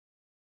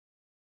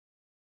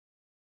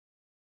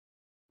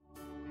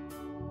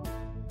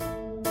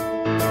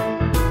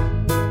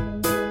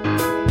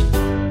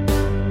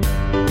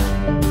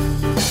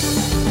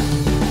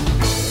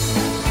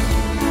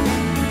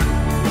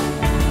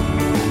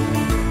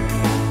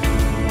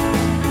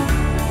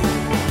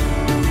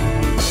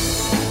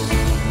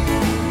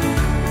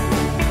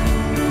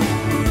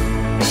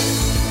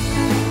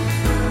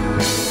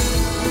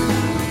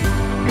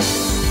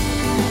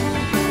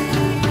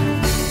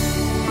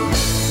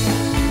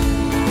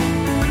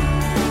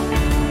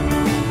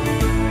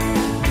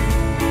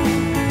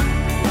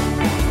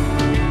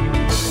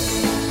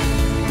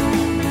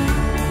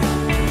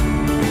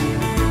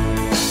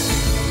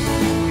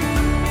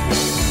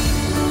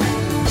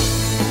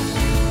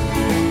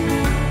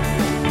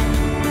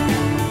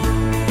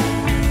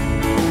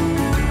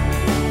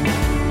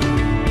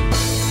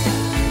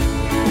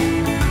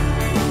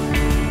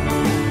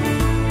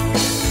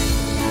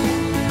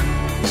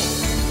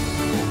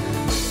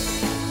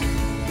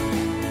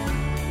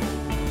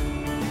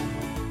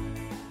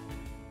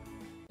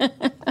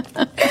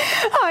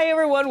Hi,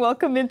 everyone.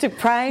 Welcome into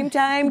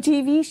Primetime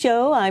TV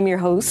Show. I'm your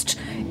host,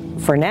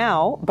 for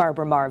now,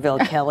 Barbara Marvell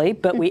Kelly,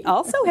 but we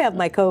also have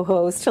my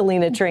co-host,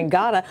 Helena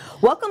Tringata.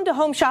 Welcome to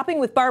Home Shopping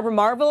with Barbara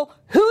Marvell.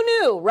 Who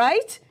knew,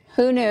 right?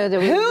 Who knew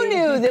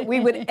that we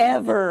would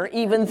ever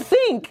even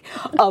think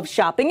of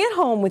shopping at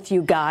home with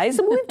you guys?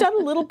 And we've done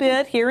a little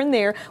bit here and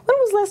there. When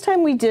was the last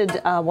time we did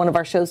one of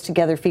our shows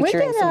together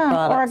featuring some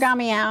products?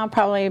 Origami Owl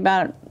probably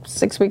about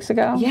 6 weeks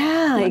ago.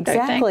 Yeah,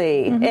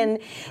 exactly. Mm-hmm. And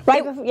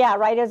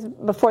right as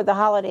before the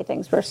holiday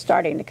things were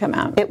starting to come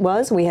out. It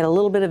was. We had a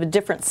little bit of a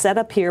different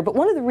setup here, but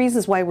one of the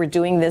reasons why we're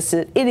doing this,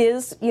 it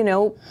is,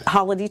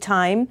 holiday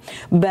time,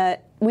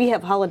 but we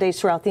have holidays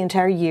throughout the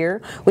entire year.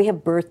 We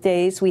have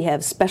birthdays. We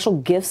have special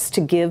gifts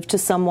to give to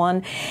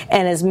someone.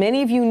 And as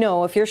many of you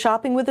know, if you're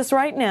shopping with us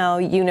right now,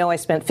 you know I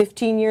spent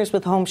 15 years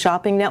with Home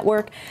Shopping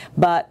Network.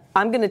 But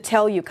I'm going to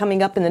tell you,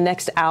 coming up in the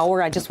next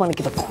hour, I just want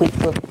to give a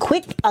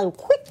quick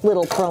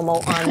little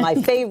promo on my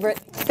favorite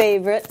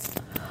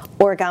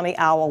Origami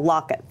Owl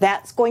locket.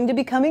 That's going to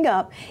be coming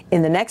up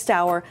in the next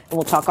hour, and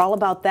we'll talk all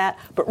about that.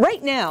 But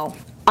right now,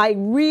 I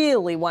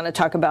really want to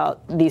talk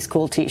about these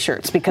cool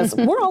T-shirts because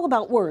we're all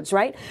about words,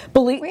 right?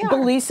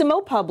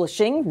 Bellissimo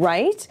Publishing,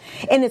 right?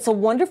 And it's a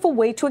wonderful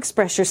way to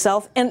express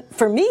yourself. And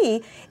for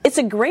me, it's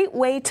a great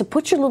way to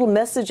put your little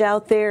message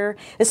out there,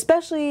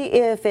 especially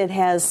if it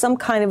has some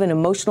kind of an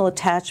emotional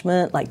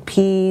attachment like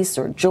peace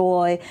or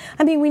joy.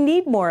 I mean, we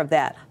need more of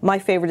that. My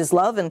favorite is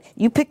love, and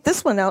you picked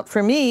this one out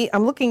for me.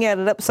 I'm looking at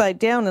it upside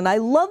down, and I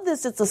love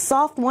this. It's a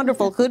soft,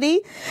 wonderful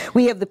hoodie.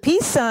 We have the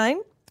peace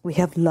sign. We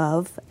have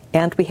love,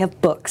 and we have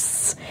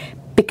books,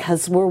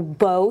 because we're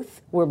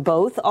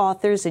both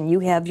authors, and you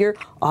have your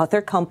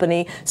author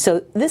company.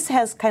 So this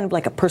has kind of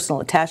like a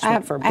personal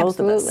attachment for both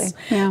of us.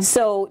 Yeah.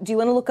 So do you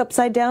want to look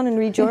upside down and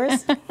read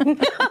yours?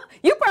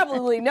 You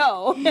probably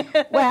know.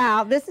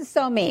 Wow, this is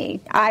so me.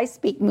 I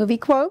speak movie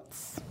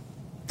quotes.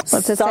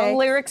 What's it Song say?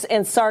 lyrics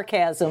and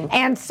sarcasm.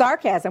 And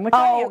sarcasm, which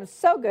I am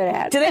so good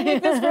at. Do they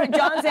make this for,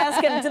 John's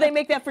asking, do they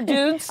make that for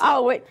dudes?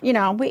 Oh,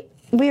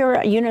 we were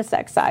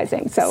unisex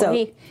sizing,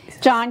 so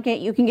John,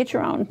 you can get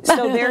your own.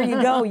 So there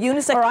you go,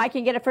 unisex. Or I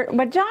can get it for.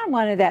 But John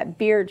wanted that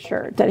beard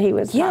shirt that he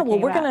was. Yeah, well,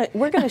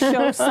 we're gonna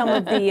show some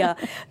of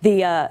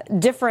the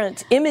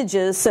different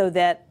images so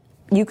that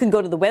you can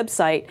go to the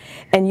website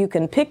and you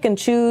can pick and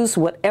choose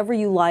whatever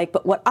you like.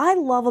 But what I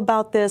love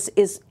about this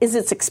is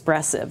it's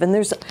expressive, and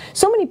there's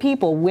so many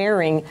people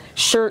wearing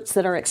shirts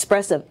that are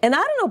expressive. And I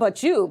don't know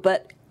about you,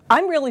 but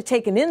I'm really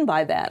taken in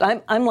by that.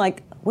 I'm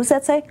like, what does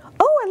that say?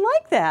 Oh, I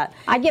like that.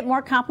 I get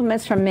more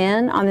compliments from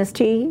men on this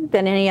tee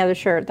than any other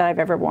shirt that I've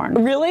ever worn.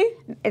 Really?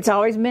 It's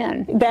always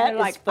men. They're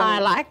like, funny. I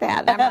like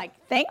that. I'm like,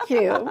 thank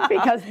you,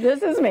 because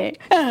this is me.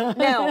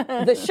 Now,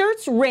 the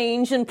shirts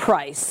range in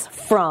price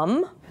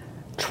from...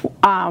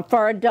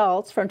 for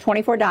adults, from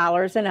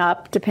 $24 and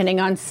up, depending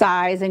on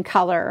size and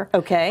color.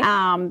 Okay.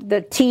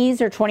 The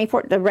tees are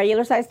 $24. The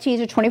regular size tees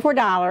are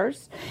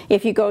 $24.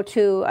 If you go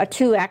to a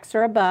 2X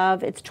or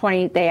above, it's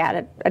 $20. They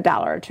add a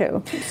dollar or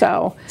two.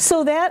 So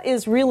that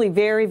is really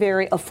very,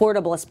 very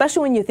affordable,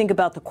 especially when you think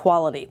about the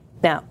quality.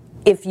 Now,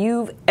 if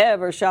you've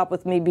ever shopped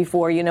with me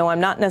before, you know I'm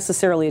not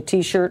necessarily a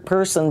T-shirt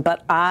person,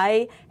 but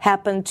I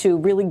happen to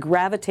really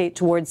gravitate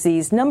towards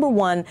these. Number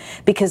one,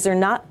 because they're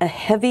not a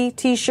heavy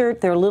T-shirt.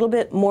 They're a little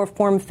bit more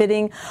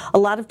form-fitting. A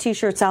lot of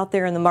T-shirts out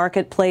there in the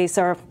marketplace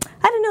are,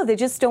 I don't know, they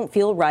just don't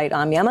feel right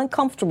on me. I'm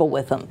uncomfortable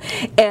with them.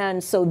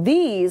 And so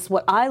these,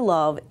 what I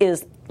love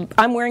is,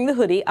 I'm wearing the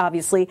hoodie,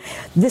 obviously.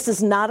 This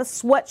is not a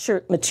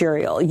sweatshirt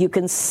material. You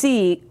can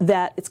see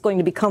that it's going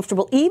to be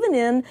comfortable even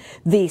in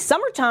the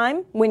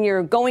summertime when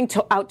you're going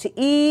out to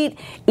eat,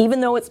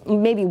 even though it's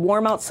maybe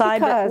warm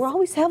outside. But we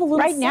always have a little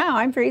right now,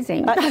 I'm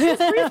freezing.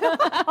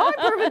 I'm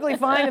perfectly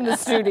fine in the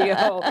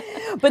studio.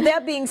 But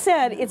that being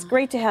said, it's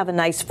great to have a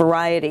nice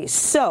variety.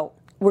 So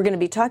we're going to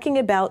be talking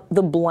about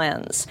the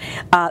blends.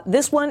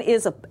 This one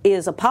is a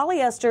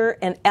polyester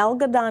and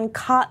algodon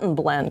cotton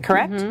blend,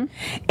 correct?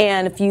 Mm-hmm.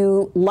 And if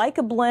you like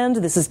a blend,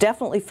 this is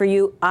definitely for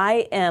you.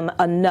 I am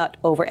a nut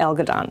over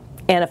algodon.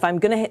 And if I'm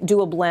going to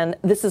do a blend,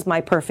 this is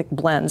my perfect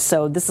blend.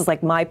 So this is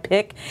like my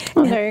pick.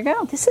 Oh, there you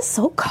go. This is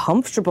so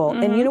comfortable.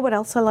 Mm-hmm. And you know what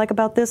else I like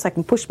about this? I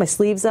can push my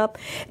sleeves up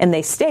and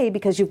they stay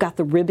because you've got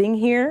the ribbing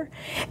here.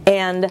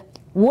 And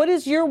what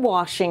is your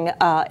washing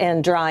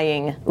and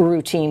drying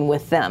routine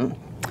with them?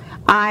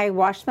 I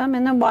wash them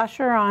in the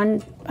washer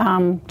on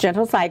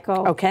gentle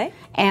cycle. Okay.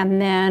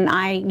 And then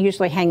I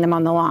usually hang them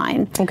on the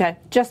line. Okay.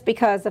 Just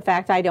because the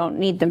fact I don't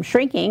need them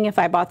shrinking if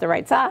I bought the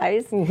right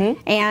size. Mm-hmm.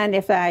 And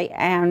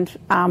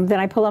then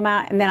I pull them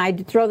out and then I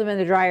throw them in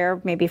the dryer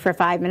maybe for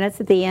 5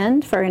 minutes at the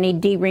end for any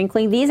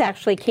de-wrinkling. These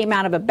actually came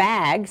out of a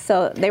bag,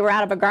 so they were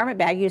out of a garment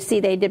bag. You see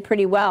they did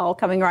pretty well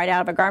coming right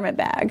out of a garment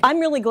bag. I'm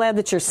really glad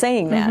that you're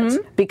saying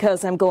that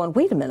because I'm going,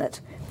 wait a minute.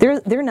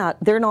 They're not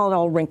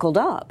all wrinkled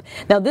up.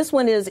 Now this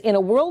one is, in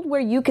a world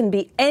where you can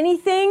be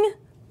anything,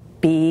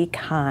 be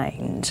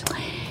kind.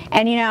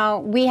 And you know,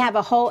 we have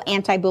a whole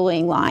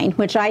anti-bullying line,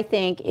 which I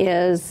think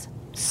is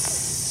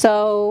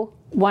so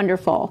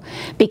wonderful.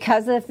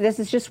 Because if this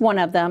is just one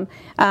of them,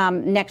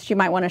 next you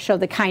might want to show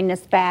the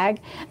kindness bag.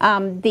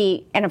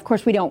 And of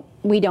course we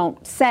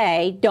don't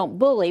say don't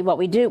bully. What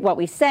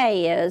we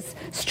say is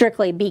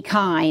strictly be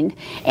kind.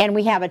 And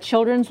we have a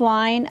children's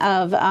line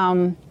of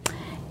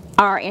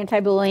our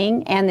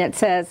anti-bullying, and it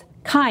says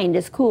kind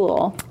is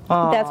cool.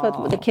 Aww. That's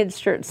what the kids'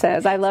 shirt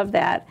says. I love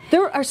that.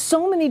 There are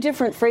so many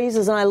different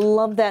phrases, and I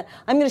love that.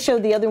 I'm going to show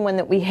the other one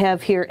that we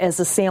have here as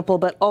a sample,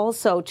 but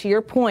also, to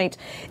your point,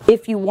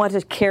 if you want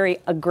to carry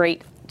a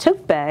great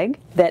tote bag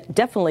that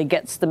definitely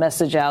gets the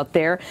message out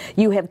there,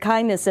 you have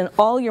kindness in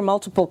all your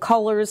multiple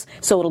colors,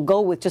 so it'll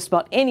go with just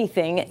about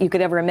anything you could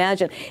ever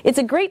imagine. It's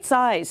a great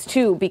size,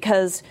 too,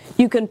 because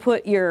you can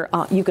put your,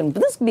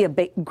 this could be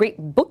a great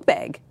book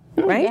bag.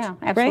 Right? Yeah,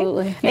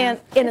 absolutely. Right? Yeah.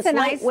 And it's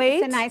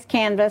lightweight. It's a nice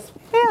canvas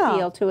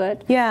feel to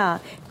it. Yeah,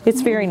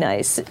 it's very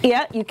nice.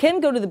 Yeah, you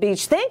can go to the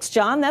beach. Thanks,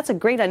 John. That's a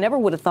great, I never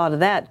would have thought of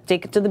that.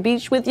 Take it to the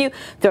beach with you,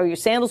 throw your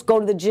sandals, go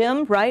to the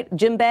gym, right?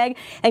 Gym bag.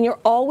 And you're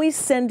always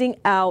sending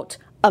out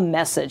a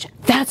message.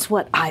 That's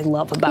what I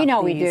love about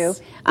these. We do.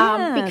 Yes.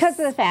 Because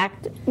of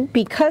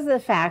the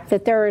fact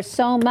that there is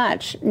so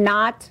much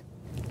not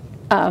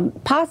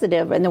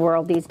positive in the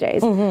world these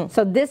days. Mm-hmm.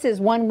 So this is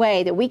one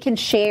way that we can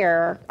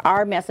share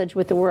our message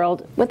with the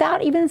world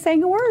without even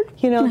saying a word.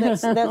 You know,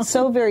 that's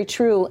so very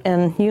true.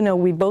 And, you know,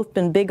 we've both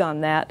been big on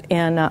that.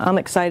 And I'm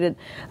excited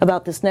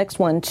about this next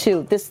one,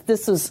 too.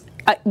 This was,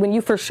 when you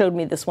first showed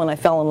me this one, I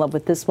fell in love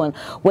with this one.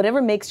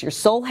 Whatever makes your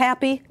soul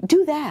happy,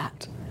 do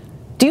that.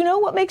 Do you know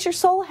what makes your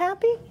soul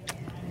happy?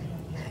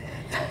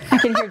 I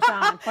can hear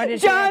John. What did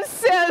John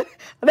said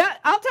that.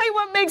 I'll tell you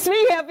what makes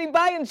me happy,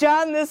 buying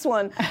John this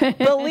one.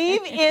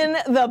 Believe in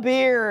the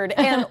beard.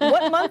 And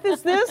what month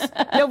is this?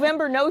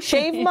 November No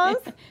Shave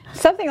Month?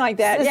 Something like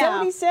that. Is that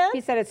what he said?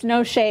 He said it's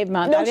No Shave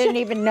Month. I didn't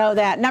even know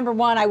that. Number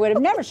one, I would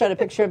have never showed a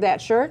picture of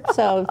that shirt.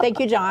 So thank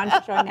you, John,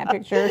 for showing that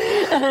picture.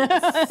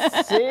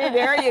 See,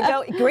 there you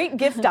go. Great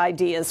gift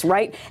ideas,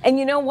 right? And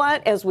you know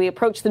what? As we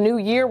approach the new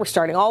year, we're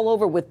starting all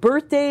over with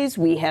birthdays.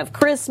 We have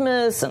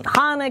Christmas and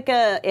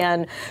Hanukkah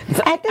and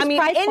at this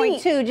price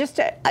point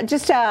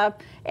too.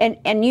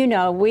 And you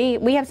know,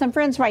 we have some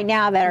friends right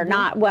now that are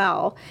not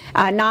well,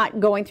 not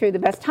going through the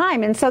best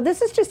time, and so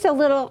this is just a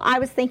little I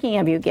was thinking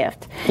of you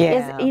gift.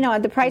 Yeah. You know,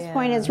 the price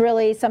point is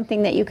really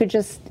something that you could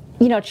just,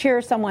 you know,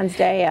 cheer someone's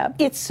day up.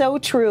 It's so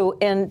true,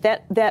 and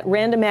that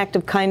random act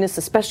of kindness,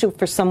 especially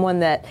for someone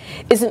that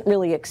isn't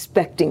really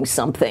expecting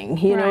something,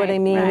 you know what I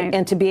mean? Right.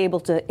 And to be able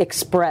to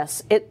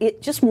express,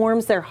 it just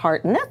warms their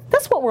heart, and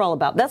that's what we're all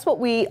about. That's what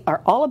we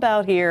are all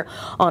about here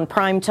on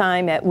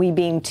Primetime at We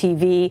Beam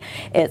TV.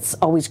 It's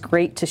always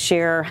great to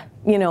share,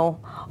 you know,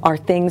 our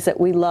things that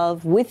we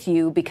love with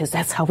you, because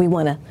that's how we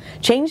want to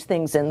change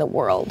things in the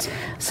world.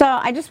 So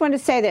I just wanted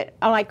to say that,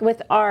 like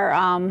with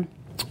our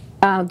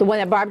the one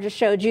that Barb just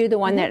showed you, the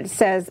one that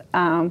says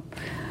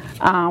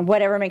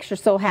whatever makes your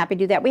soul happy,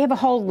 do that. We have a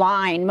whole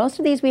line. Most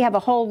of these, we have a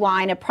whole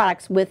line of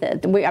products with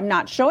it. I'm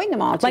not showing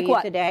them all to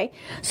you today.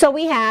 So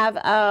we have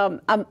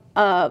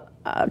a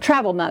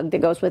travel mug that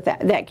goes with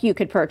that you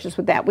could purchase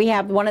with that. We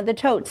have one of the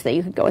totes that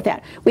you could go with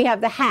that. We have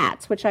the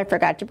hats, which I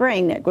forgot to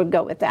bring, that would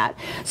go with that.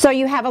 So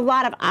you have a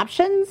lot of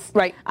options.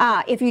 Right.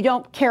 If you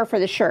don't care for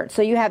the shirt.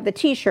 So you have the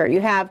t-shirt.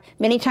 You have,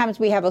 many times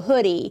we have a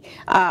hoodie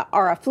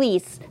or a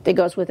fleece that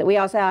goes with it. We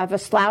also have a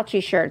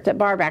slouchy shirt that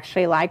Barb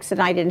actually likes,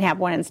 and I didn't have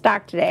one in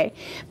stock today.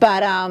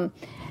 But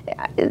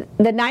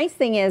the nice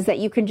thing is that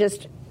you can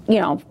just, you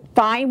know,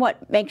 find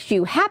what makes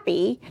you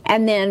happy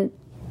and then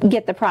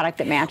get the product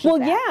that matches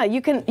that. Yeah,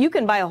 you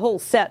can buy a whole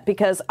set,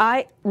 because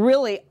I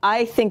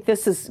think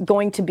this is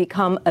going to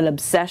become an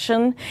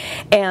obsession.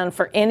 And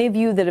for any of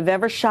you that have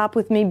ever shopped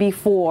with me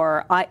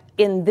before,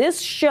 in this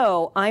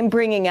show, I'm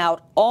bringing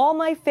out all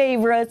my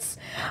favorites.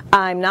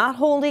 I'm not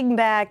holding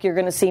back. You're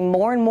going to see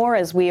more and more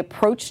as we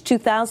approach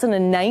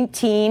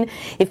 2019.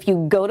 If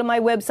you go to my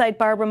website,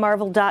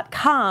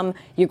 barbaramarvel.com,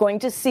 you're going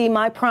to see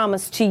my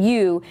promise to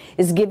you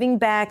is giving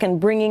back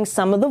and bringing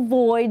some of the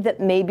void that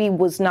maybe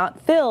was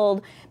not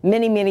filled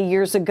many, many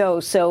years ago.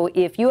 So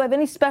if you have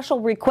any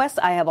special requests,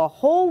 I have a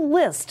whole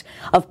list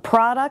of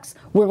products.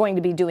 We're going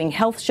to be doing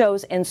health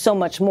shows and so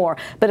much more.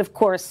 But of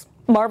course,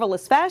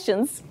 Marvelous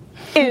Fashions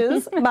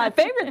is my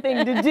favorite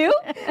thing to do,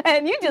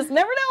 and you just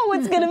never know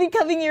what's going to be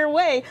coming your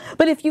way.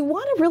 But if you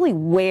want to really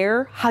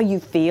wear how you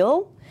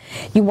feel,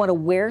 you want to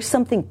wear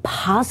something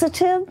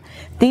positive,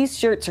 these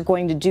shirts are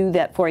going to do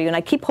that for you. And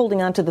I keep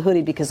holding on to the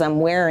hoodie because I'm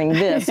wearing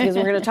this, because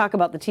we're going to talk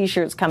about the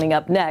t-shirts coming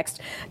up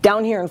next.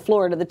 Down here in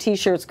Florida, the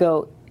t-shirts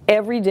go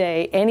every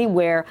day,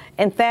 anywhere.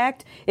 In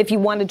fact, if you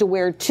wanted to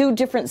wear 2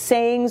 different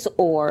sayings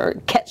or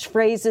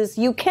catchphrases,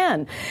 you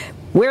can.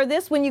 Wear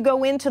this when you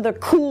go into the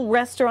cool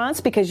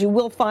restaurants, because you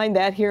will find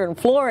that here in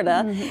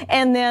Florida,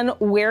 and then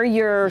wear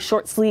your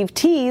short sleeve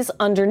tees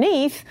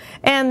underneath,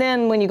 and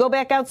then when you go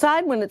back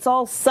outside, when it's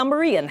all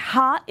summery and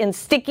hot and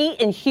sticky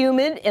and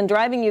humid and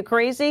driving you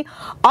crazy,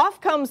 off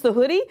comes the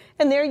hoodie,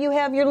 and there you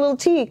have your little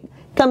tee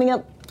coming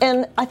up.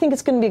 And I think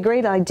it's going to be a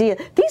great idea.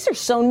 These are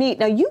so neat.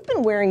 Now, you've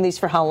been wearing these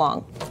for how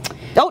long?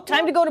 Oh,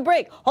 time to go to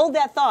break. Hold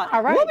that thought.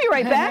 All right. We'll be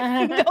right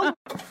back.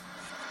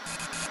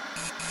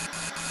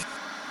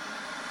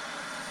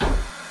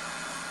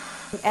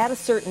 At a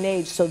certain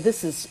age, so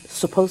this is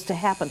supposed to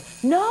happen.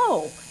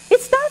 No,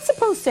 it's not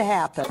supposed to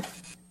happen.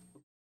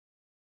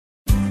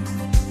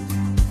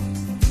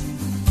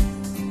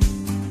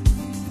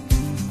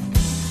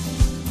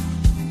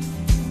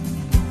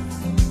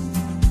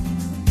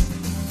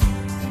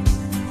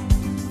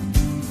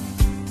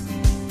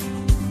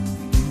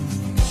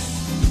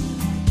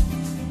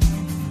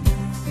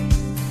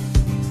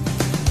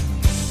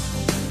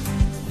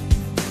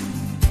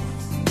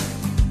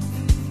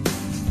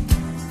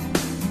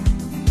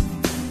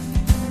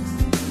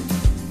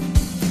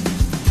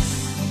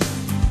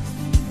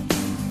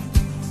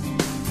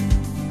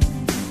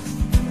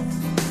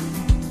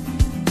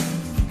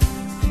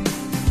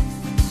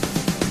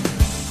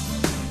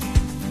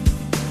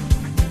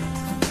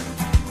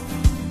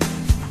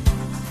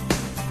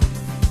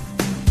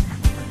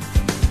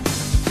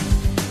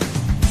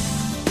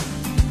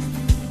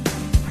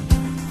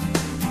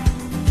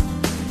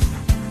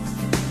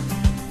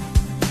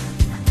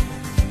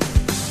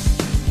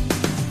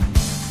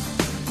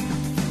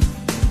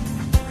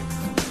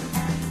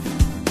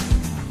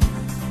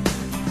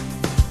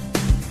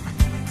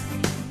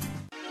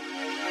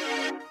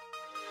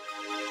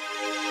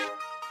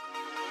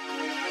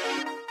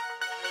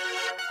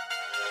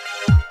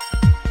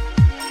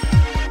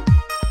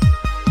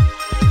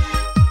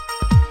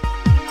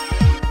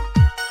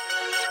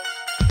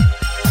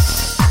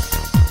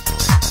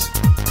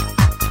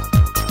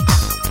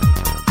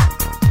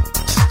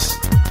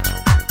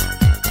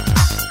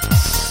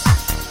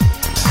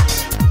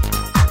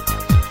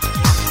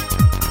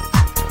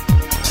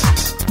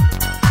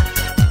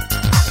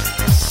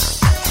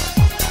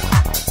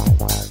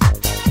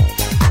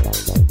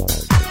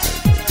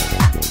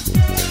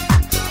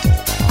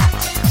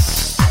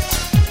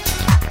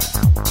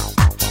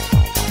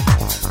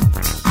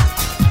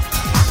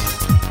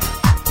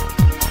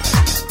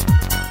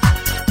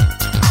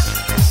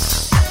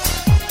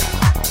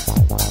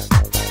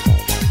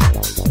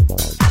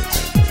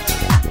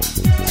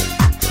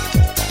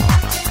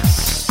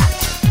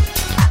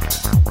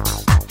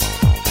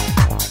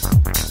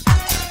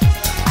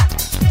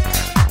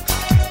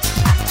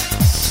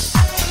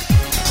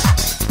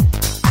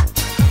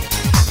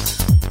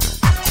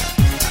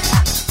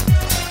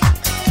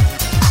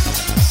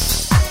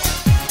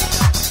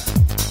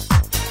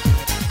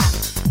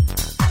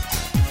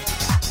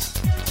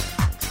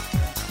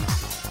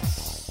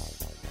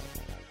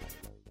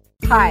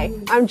 Hi,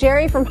 I'm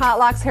Jerry from Hot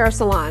Locks Hair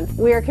Salon.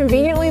 We are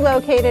conveniently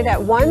located at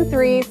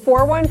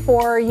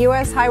 13414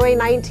 US Highway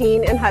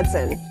 19 in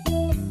Hudson.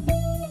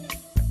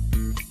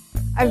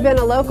 I've been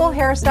a local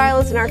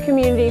hairstylist in our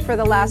community for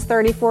the last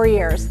 34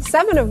 years,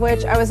 7 of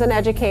which I was an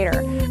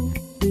educator.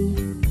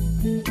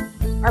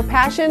 Our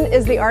passion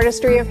is the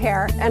artistry of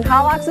hair, and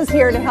Hot Locks is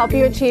here to help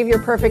you achieve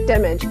your perfect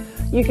image.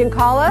 You can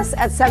call us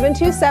at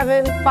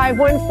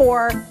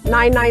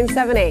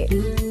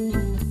 727-514-9978.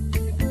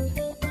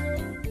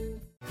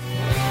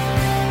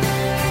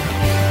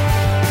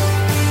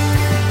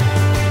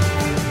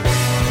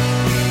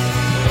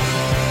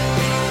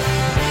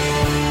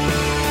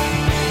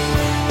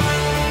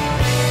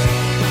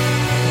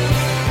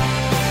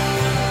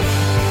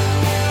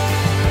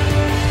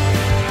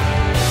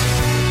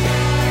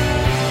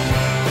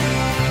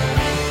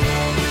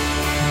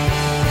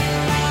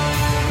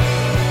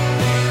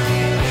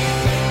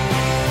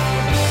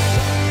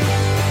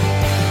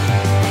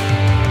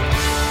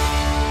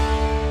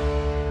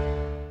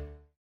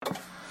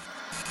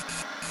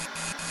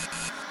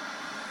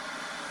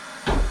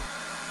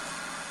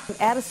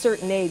 At a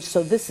certain age,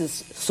 so this is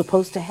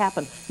supposed to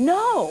happen.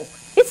 No,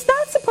 it's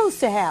not supposed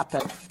to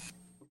happen.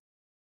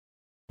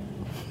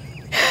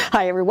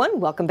 Hi everyone,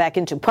 welcome back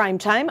into Prime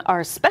Time,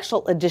 our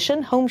special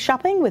edition home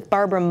shopping with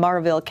Barbara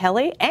Marville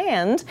Kelly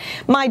and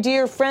my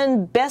dear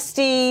friend,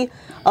 bestie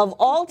of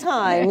all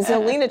times,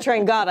 Helena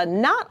Trangata,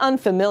 not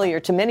unfamiliar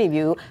to many of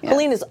you. Yes.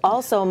 Helena is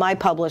also my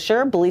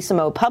publisher,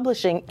 Bellissimo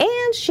Publishing,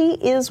 and she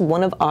is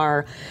one of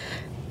our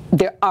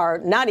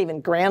not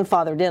even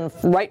grandfathered in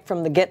right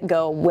from the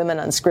get-go Women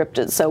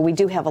Unscripted, so we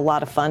do have a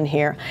lot of fun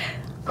here.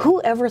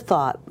 Whoever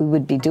thought we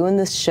would be doing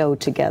this show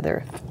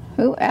together?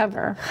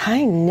 Whoever.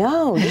 I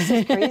know, this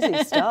is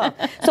crazy stuff.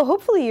 So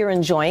hopefully you're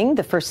enjoying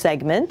the first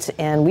segment,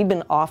 and we've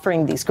been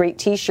offering these great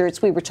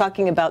t-shirts. We were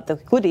talking about the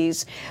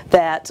hoodies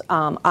that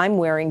I'm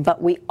wearing,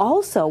 but we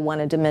also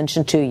wanted to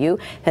mention to you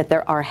that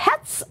there are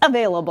hats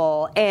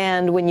available,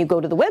 and when you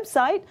go to the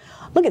website,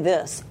 look at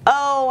this.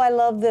 Oh, I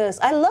love this.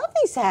 I love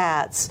these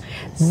hats.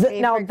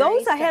 Now,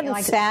 those I hadn't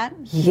like that.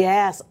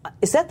 Yes.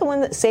 Is that the one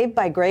that Saved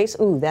by Grace?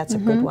 Ooh, that's a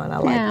good one. I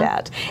like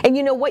that. And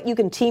you know what? You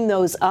can team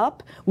those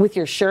up with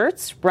your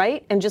shirts,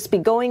 right? And just be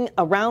going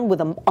around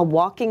with a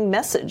walking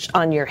message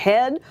on your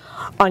head,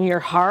 on your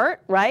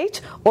heart,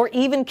 right? Or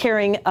even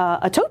carrying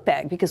a tote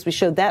bag, because we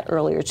showed that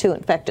earlier, too.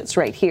 In fact, it's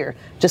right here,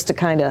 just to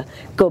kind of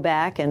go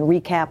back and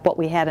recap what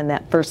we had in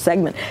that first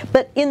segment.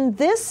 But in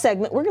this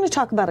segment, we're going to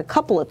talk about a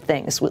couple of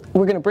things.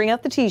 We're going to bring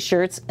out the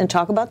t-shirts and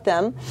talk about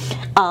them.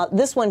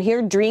 This one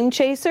here, Dream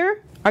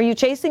Chaser. Are you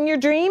chasing your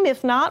dream?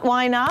 If not,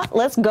 why not?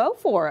 Let's go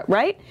for it,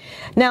 right?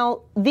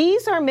 Now,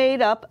 these are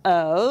made up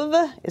of,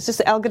 this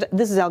is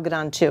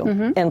algodon too,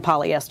 and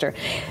polyester.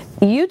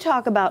 You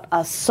talk about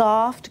a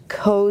soft,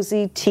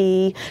 cozy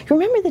tee. You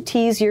remember the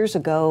tees years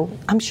ago?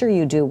 I'm sure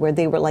you do, where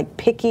they were like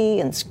picky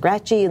and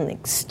scratchy and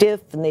like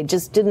stiff and they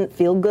just didn't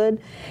feel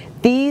good.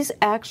 These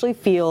actually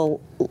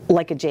feel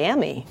like a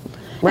jammy.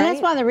 Right? And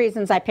that's one of the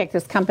reasons I picked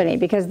this company,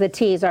 because the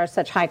tees are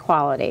such high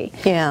quality.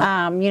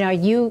 Yeah.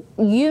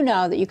 You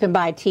know that you can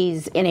buy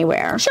tees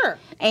anywhere. Sure.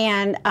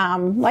 And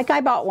like I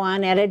bought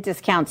one at a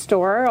discount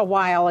store a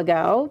while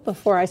ago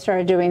before I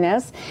started doing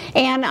this,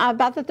 and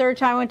about the third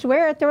time I went to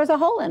wear it, there was a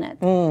hole in it.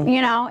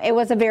 You know, it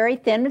was a very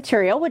thin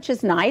material, which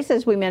is nice,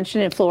 as we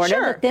mentioned in Florida.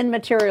 Sure. The thin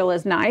material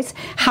is nice.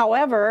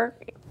 However,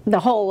 the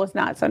hole was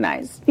not so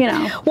nice, you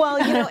know. Well,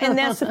 and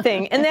that's the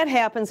thing. And that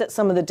happens at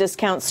some of the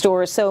discount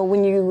stores. So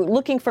when you're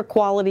looking for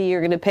quality,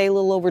 you're going to pay a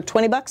little over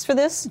 $20 for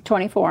this.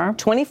 24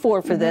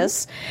 for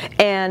this.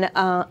 And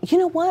you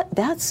know what?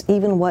 That's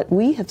even what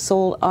we have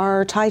sold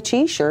our Tai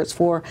Chi shirts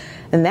for.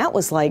 And that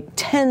was like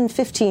 10,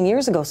 15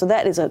 years ago. So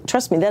that is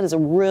trust me, that is a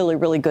really,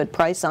 really good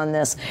price on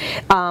this.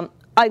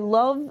 I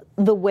love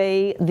the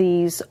way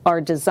these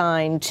are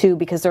designed, too,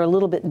 because they're a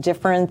little bit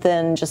different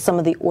than just some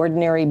of the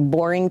ordinary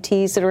boring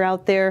tees that are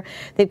out there.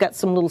 They've got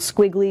some little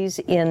squigglies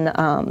in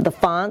the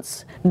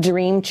fonts.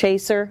 Dream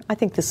Chaser. I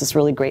think this is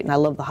really great, and I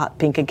love the hot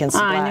pink against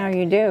the black. I know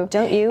you do.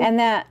 Don't you? And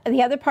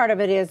the other part of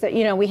it is that,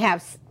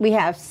 we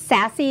have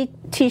sassy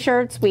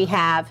T-shirts, we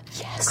have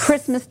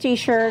Christmas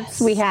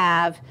T-shirts, we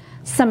have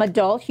some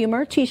adult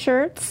humor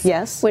T-shirts,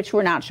 which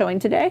we're not showing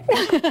today,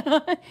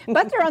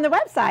 but they're on the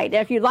website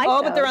if you'd like.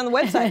 Oh, but they're on the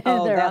website.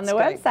 Oh, they're on the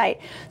great. website.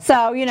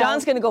 So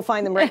John's going to go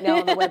find them right now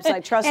on the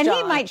website. Trust and John.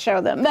 he might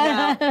show them,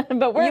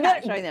 but we're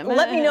not showing them.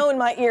 Let me know in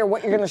my ear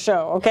what you're going to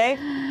show. Okay?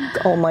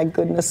 Oh my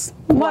goodness.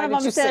 One of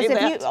them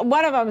says,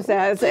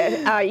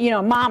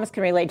 moms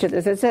can relate to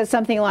this. It says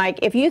something like,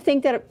 if you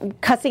think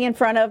that cussing in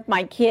front of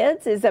my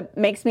kids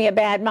makes me a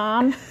bad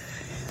mom.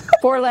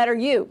 4-letter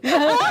U.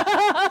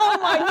 Oh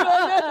my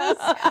goodness!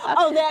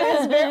 Oh, that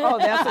is very. Oh,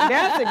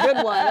 that's a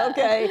good one.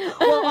 Okay.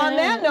 Well, on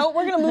that note,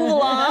 we're going to move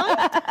along. We're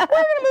going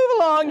to move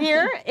along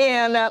here,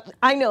 and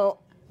I know.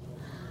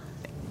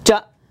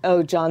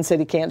 John said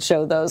he can't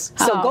show those.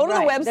 So go to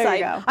the website.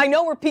 Go. I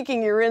know we're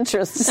piquing your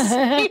interest to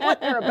see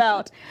what they're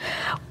about.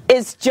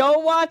 Is Joe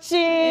watching?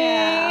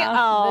 Yeah.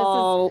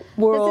 Oh,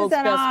 this is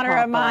in honor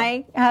of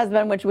my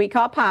husband, which we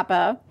call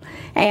Papa.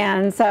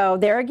 And so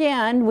there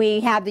again, we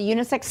have the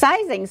unisex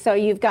sizing. So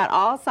you've got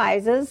all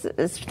sizes,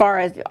 as far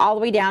as all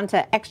the way down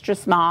to extra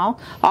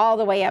small, all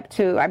the way up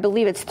to, I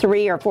believe it's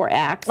 3 or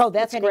 4X. Oh,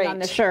 that's depending great. on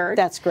the shirt.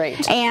 That's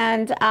great.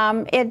 And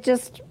it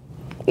just,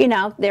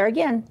 there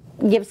again,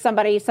 give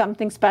somebody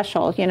something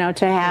special,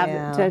 to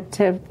have,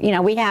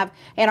 we have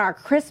in our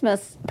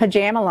Christmas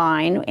pajama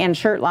line and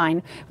shirt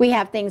line, we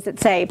have things that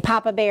say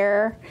Papa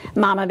Bear,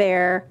 Mama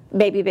Bear,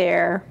 Baby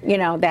Bear,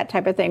 that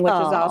type of thing, which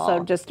is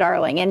also just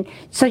darling. And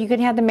so you can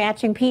have the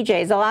matching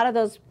PJs. A lot of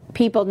those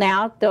people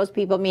now, those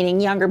people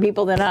meaning younger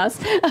people than us,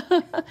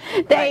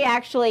 they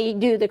actually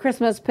do the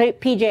Christmas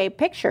PJ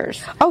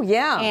pictures. Oh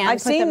yeah, and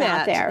I've seen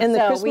that out there. in the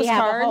so Christmas we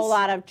have cards. a whole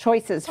lot of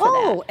choices for that.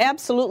 Oh,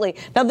 absolutely.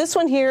 Now this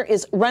one here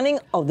is running.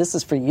 Oh, this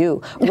is for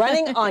you.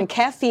 Running on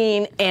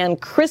caffeine and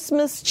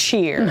Christmas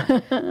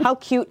cheer. How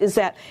cute is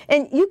that?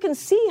 And you can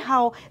see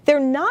how they're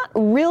not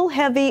real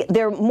heavy.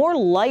 They're more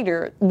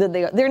lighter than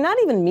they are. They're not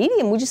even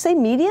medium. Would you say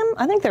medium?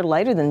 I think they're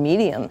lighter than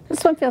medium.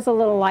 This one feels a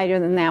little lighter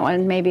than that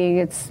one.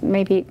 Maybe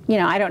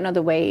I don't know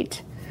the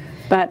weight,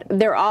 but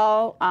they're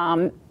all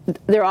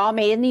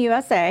made in the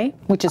USA,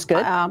 which is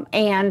good,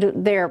 and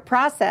they're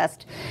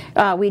processed.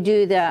 We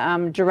do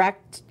the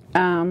direct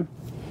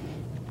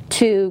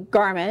to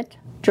garment.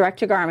 Direct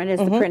to garment is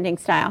the printing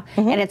style,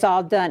 and it's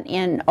all done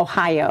in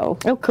Ohio.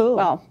 Oh, cool.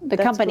 Well, the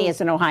company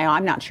is in Ohio.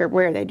 I'm not sure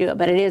where they do it,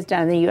 but it is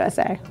done in the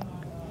USA.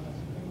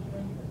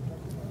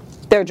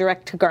 They're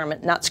direct to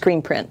garment, not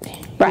screen print.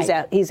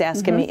 Right. He's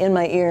asking me in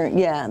my ear.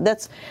 Yeah,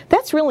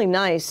 that's really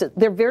nice.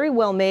 They're very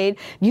well made.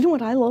 You know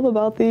what I love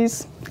about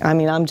these? I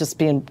mean, I'm just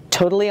being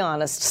totally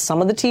honest.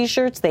 Some of the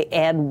T-shirts, they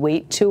add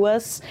weight to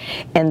us,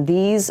 and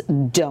these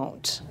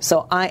don't.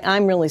 So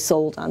I'm really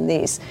sold on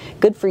these.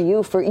 Good for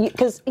you,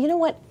 because you know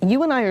what?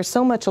 You and I are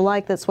so much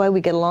alike. That's why we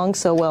get along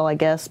so well, I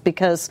guess,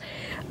 because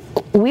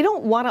we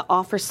don't want to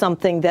offer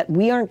something that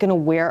we aren't going to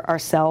wear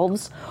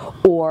ourselves,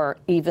 or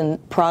even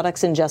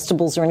products,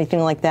 ingestibles, or anything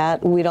like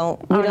that. We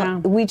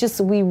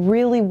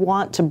really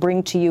want to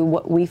bring to you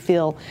what we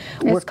feel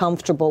we're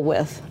comfortable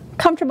with.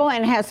 Comfortable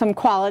and has some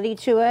quality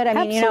to it. I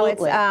mean,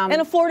 Absolutely. It's and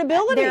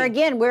affordability. There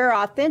again, we're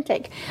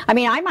authentic. I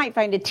mean, I might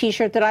find a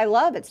T-shirt that I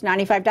love. It's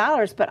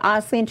 $95, but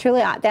honestly and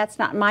truly, that's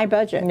not my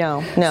budget.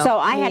 No. So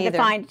I had to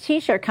find a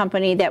T-shirt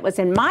company that was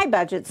in my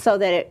budget, so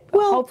that it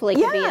hopefully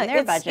could be in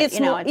their budget.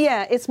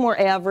 It's more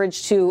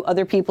average to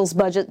other people's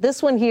budget.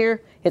 This one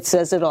here, it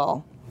says it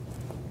all.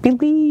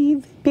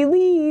 Believe,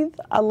 believe.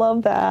 I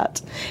love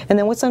that. And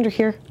then what's under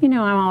here? You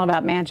know, I'm all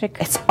about magic.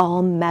 It's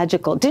all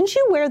magical. Didn't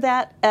you wear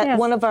that at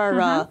one of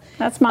our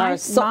That's my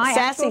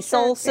Sassy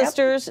Soul shirt.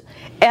 Sisters?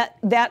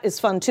 That is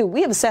fun too.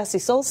 We have a Sassy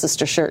Soul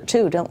Sister shirt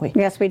too, don't we?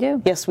 Yes, we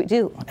do. Yes, we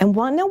do. And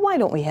why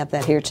don't we have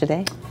that here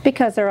today?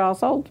 Because they're all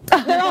sold.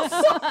 They're all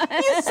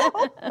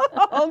sold.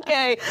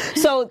 Okay.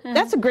 So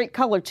that's a great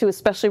color too,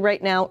 especially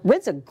right now.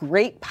 Red's a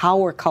great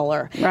power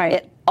color. Right.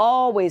 It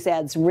always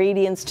adds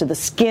radiance to the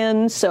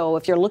skin. So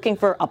if you're looking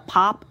for a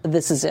pop,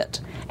 this is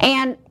it.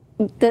 And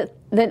the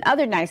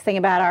other nice thing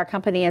about our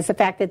company is the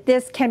fact that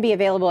this can be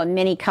available in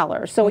many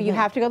colors. So you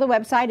have to go to the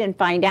website and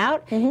find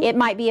out. It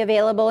might be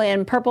available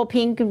in purple,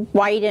 pink,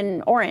 white,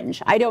 and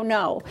orange. I don't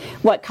know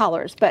what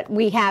colors, but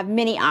we have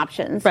many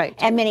options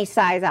and many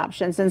size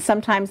options. And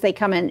sometimes they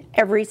come in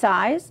every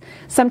size.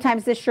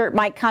 Sometimes this shirt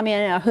might come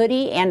in a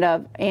hoodie and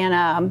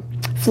a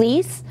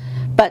fleece.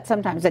 But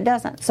sometimes it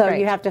doesn't. So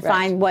you have to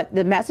find what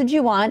the message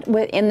you want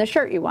in the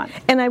shirt you want.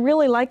 And I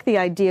really like the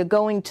idea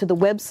going to the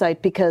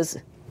website because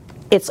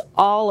it's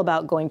all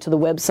about going to the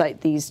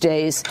website these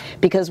days,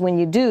 because when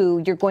you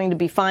do, you're going to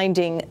be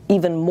finding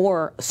even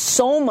more,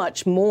 so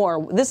much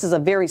more. This is a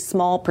very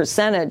small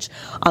percentage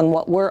on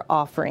what we're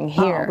offering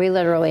here. Oh, we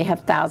literally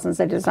have thousands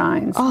of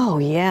designs. Oh,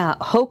 yeah.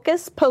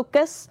 Hocus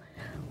Pocus.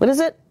 What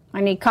is it? I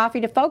need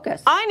coffee to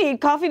focus. I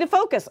need coffee to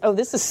focus. Oh,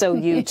 this is so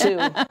you, too.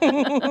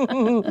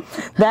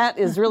 That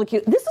is really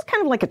cute. This is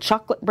kind of like a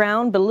chocolate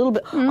brown, but a little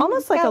bit,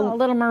 almost like a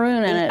little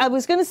maroon in it. I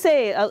was going to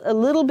say a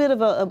little bit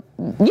of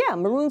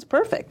maroon's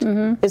perfect.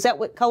 Is that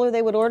what color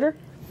they would order?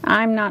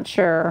 I'm not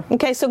sure.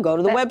 Okay, so go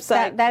to the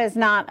website. That is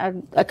not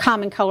a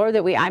common color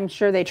that I'm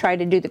sure they try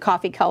to do the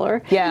coffee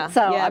color. Yeah.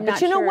 So I'm not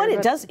but you know sure, what?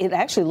 It does. It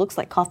actually looks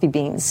like coffee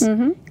beans.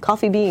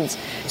 Coffee beans.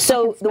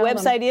 So the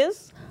website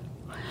is?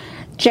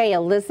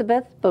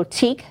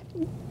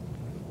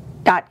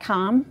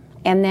 JElizabethBoutique.com,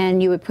 and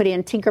then you would put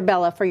in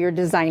Tinkerbella for your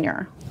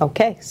designer.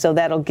 Okay, so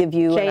that'll give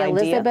you an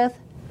idea.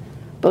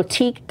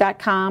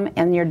 JElizabethBoutique.com,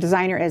 and your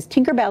designer is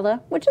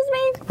Tinkerbella, which is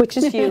me. Which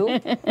is you,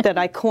 that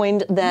I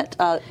coined that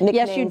nickname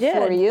Yes, you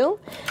did. for you.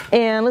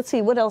 And let's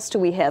see, what else do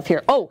we have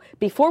here? Oh,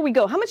 before we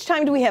go, how much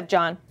time do we have,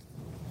 John?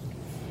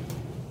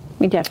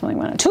 We definitely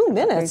want to. 2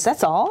 minutes,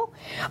 that's all?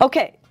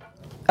 Okay.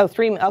 Oh,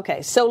 3 minutes.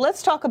 Okay, so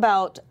let's talk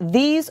about,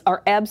 these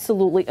are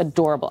absolutely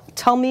adorable.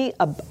 Tell me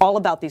all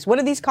about these. What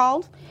are these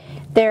called?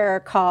 They're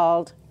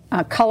called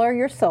Color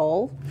Your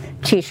Soul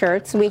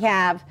t-shirts. We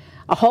have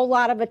a whole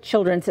lot of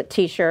children's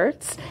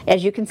t-shirts.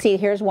 As you can see,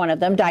 here's one of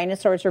them.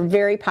 Dinosaurs are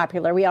very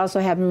popular. We also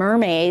have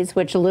mermaids,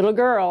 which little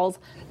girls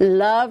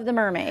love the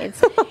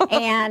mermaids.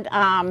 And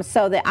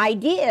so the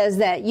idea is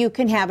that you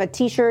can have a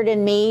t-shirt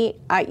in me,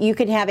 you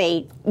can have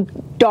a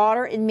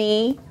daughter in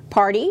me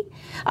party,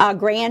 a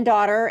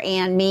granddaughter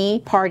and me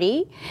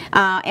party,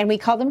 and we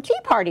call them tea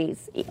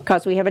parties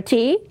because we have a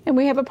tea and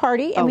we have a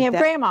party and we have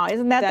grandma.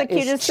 Isn't that the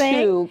cutest thing?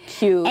 That is too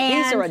cute.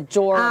 And, these are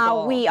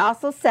adorable. We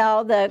also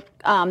sell they're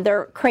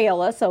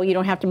Crayola, so you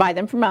don't have to buy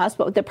them from us,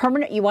 but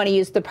you want to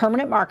use the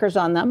permanent markers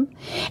on them,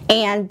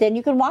 and then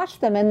you can wash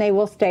them and they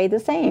will stay the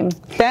same.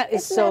 That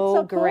is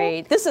so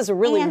great. Cool? This is a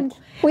really... And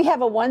we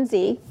have a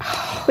onesie.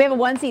 We have a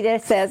onesie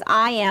that says,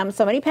 I am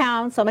so many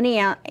pounds, so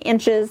many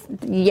inches,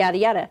 yada,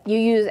 yada. You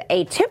use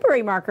a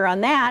temporary marker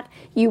on that,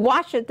 you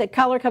wash it, the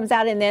color comes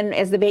out, and then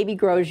as the baby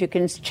grows, you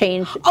can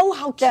change how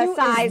the cute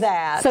size. Is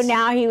that? So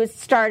now he would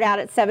start out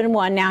at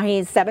 7'1", now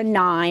he's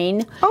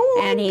 7'9",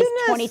 and he's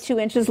 22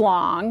 inches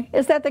long.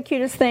 Is that the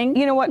cutest thing?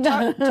 You know what?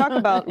 Talk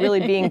about really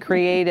being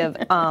creative.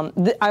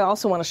 I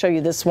also want to show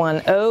you this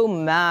one. Oh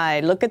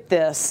my, look at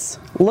this.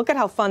 Look at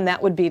how fun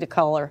that would be to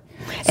color.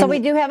 So we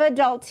do have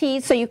adult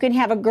tea, so you can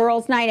have a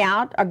girls' night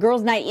out, a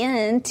girls' night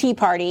in tea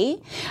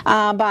party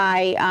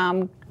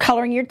by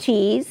coloring your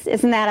teas.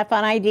 Isn't that a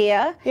fun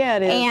idea? Yeah,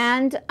 it is.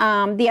 And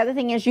the other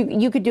thing is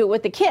you could do it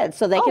with the kids,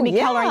 so they can be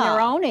coloring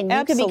their own, and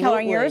you can be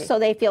coloring yours, so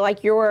they feel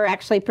like you're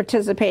actually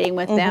participating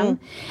with them.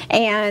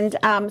 And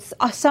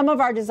some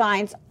of our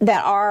designs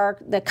that are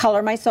the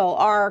Color My Soul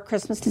are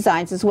Christmas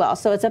designs as well.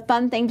 So it's a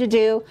fun thing to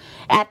do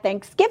at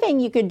Thanksgiving.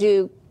 You could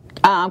do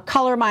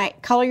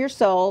Color Your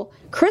Soul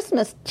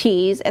Christmas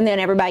tees, and then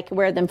everybody can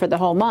wear them for the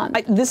whole month.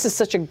 This is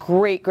such a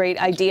great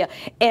idea.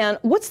 And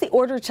what's the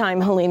order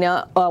time,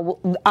 Helena?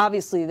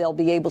 Obviously, they'll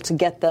be able to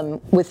get them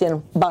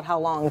within about how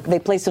long? They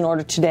place an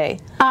order today?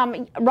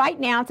 Right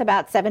now, it's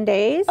about 7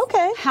 days.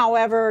 Okay.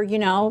 However,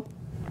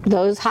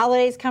 those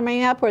holidays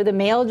coming up where the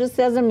mail just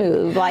doesn't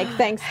move, like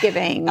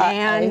Thanksgiving.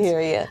 I hear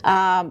you.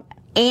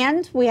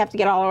 And we have to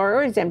get all our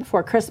orders in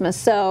before Christmas.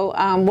 So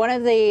one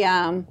of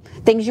the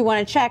things you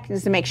want to check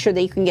is to make sure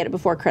that you can get it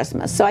before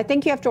Christmas. So I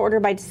think you have to order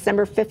by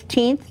December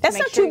 15th. That's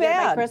not too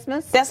bad. By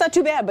Christmas. That's not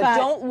too bad, but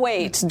don't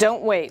wait.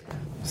 Don't wait.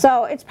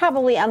 So it's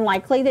probably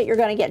unlikely that you're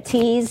going to get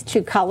teas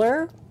to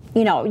color.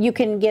 You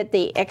can get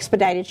the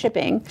expedited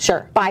shipping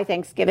by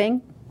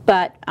Thanksgiving.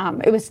 but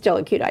it was still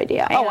a cute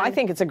idea. Oh, I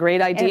think it's a great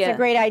idea. It's a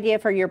great idea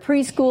for your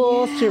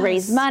preschools to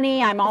raise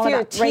money. I'm all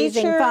about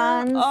raising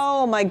funds.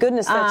 Oh my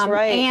goodness, that's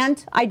right.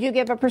 And I do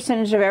give a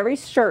percentage of every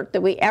shirt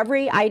that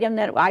every item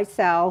that I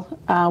sell,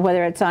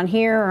 whether it's on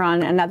here or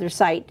on another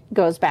site,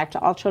 goes back to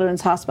All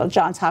Children's Hospital,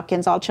 Johns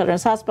Hopkins All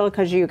Children's Hospital,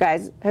 because you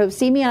guys who've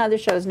seen me on other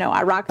shows know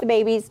I rock the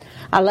babies.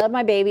 I love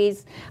my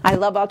babies. I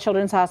love All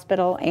Children's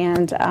Hospital,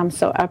 and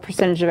so a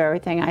percentage of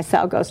everything I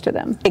sell goes to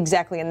them.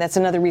 Exactly, and that's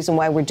another reason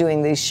why we're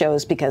doing these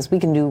shows, because we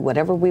can do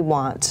whatever we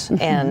want,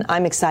 and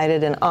I'm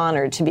excited and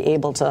honored to be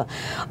able to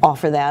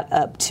offer that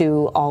up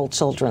to All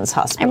Children's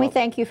Hospital. And we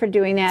thank you for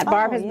doing that.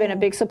 Barb has been a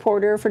big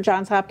supporter for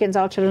Johns Hopkins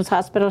All Children's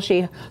Hospital.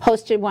 She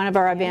hosted one of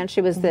our events.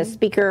 She was the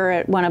speaker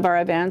at one of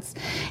our events,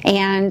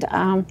 and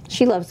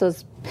she loves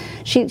those.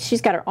 She's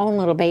got her own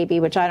little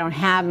baby, which I don't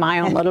have my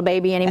own little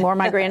baby anymore.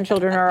 My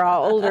grandchildren are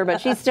all older,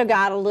 but she's still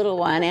got a little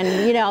one.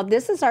 And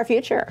this is our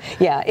future.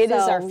 Yeah, it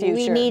is our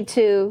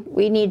future.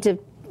 We need to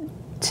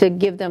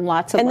give them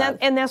lots of love.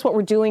 And that's what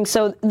we're doing.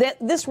 So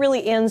this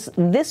really ends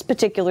this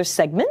particular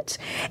segment.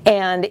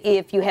 And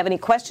if you have any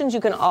questions, you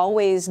can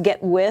always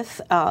get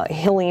with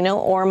Helena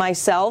or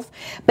myself.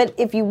 But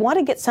if you want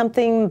to get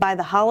something by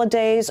the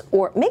holidays,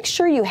 or make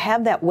sure you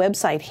have that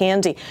website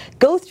handy,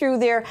 go through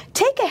there,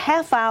 take a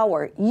half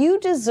hour. You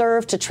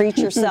deserve to treat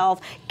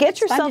yourself.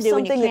 Get yourself something.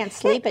 When you can't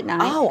sleep at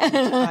night. Oh,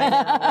 I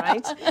know,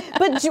 right?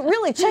 But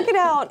really, check it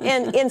out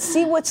and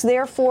see what's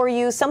there for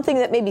you, something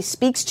that maybe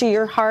speaks to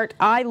your heart.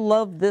 I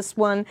love this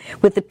one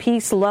with the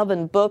Peace, Love,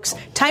 and Books.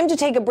 Time to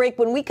take a break.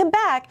 When we come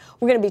back,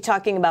 we're going to be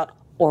talking about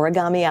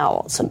Origami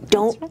Owl. So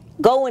don't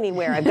go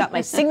anywhere. I've got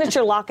my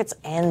signature lockets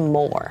and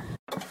more.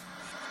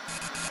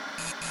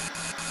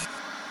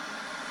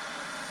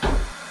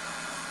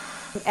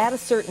 At a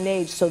certain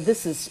age, so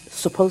this is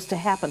supposed to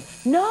happen.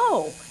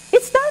 No,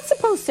 it's not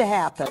supposed to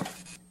happen.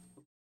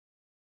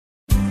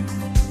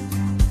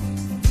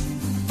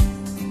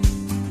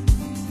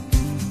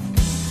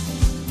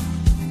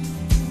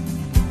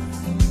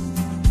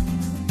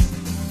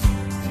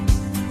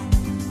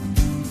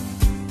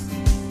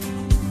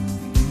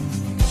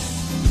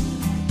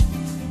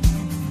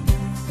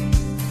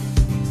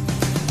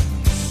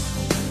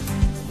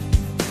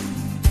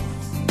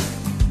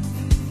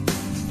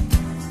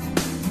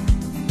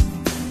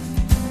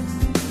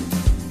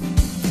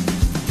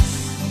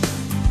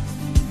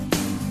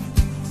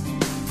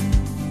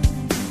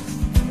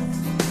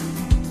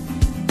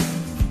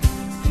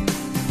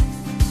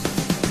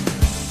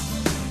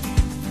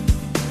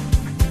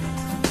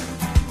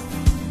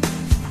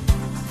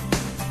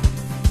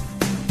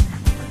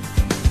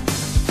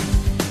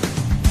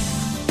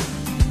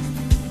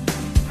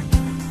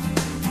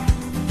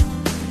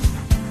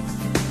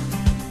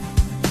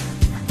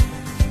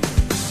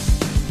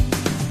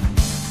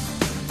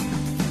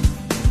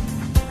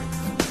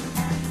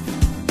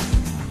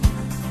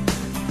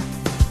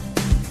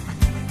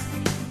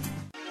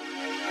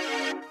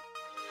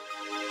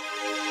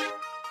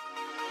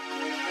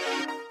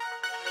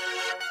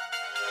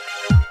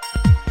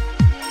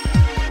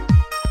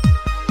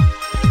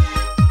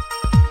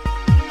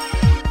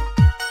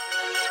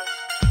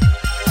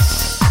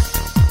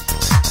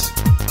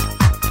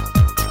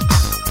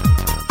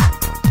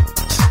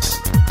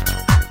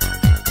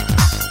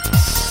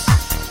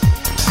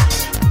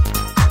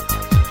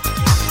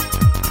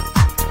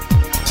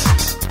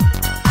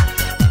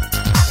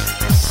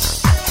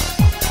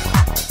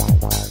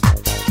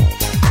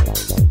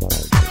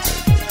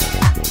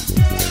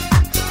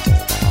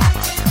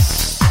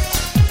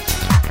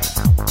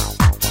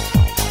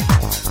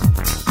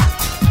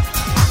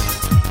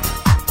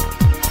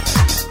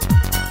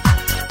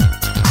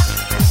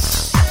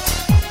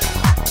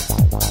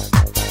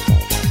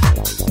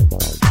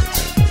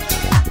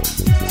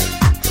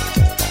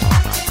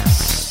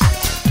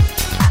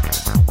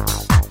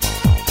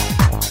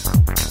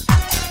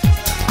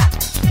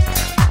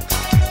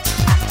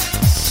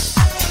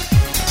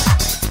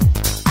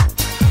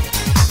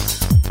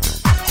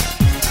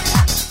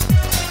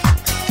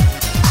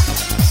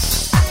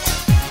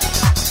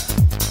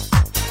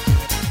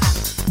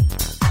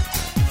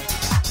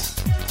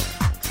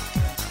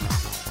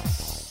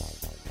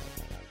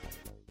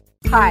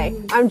 Hi,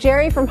 I'm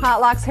Jerry from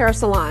Hot Locks Hair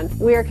Salon.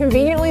 We are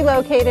conveniently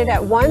located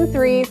at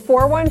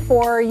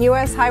 13414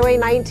 US Highway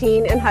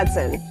 19 in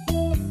Hudson.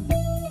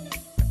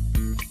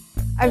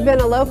 I've been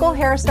a local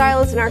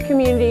hairstylist in our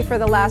community for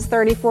the last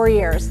 34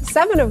 years,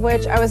 7 of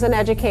which I was an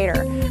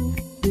educator.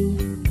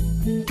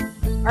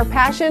 Our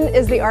passion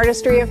is the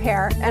artistry of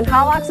hair, and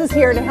Hot Locks is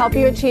here to help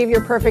you achieve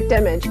your perfect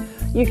image.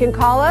 You can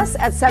call us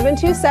at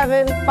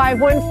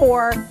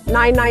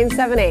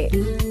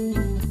 727-514-9978.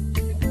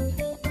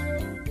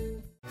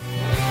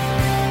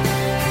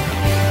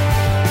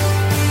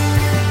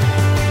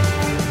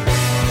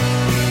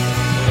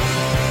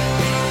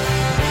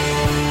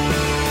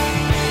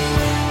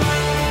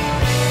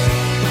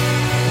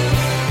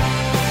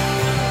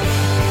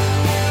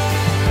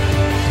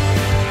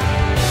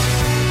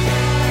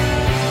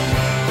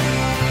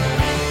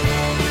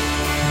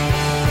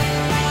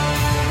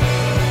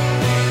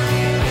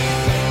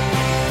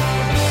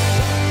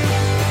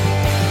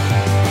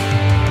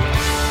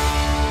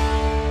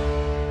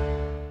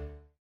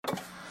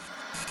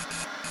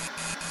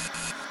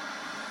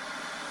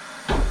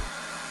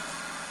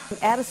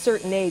 at a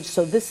certain age,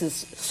 so this is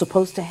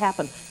supposed to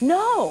happen.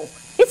 No,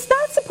 it's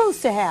not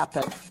supposed to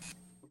happen.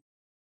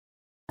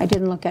 I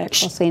didn't look at it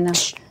closely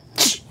enough.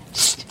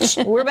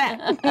 We're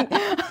back.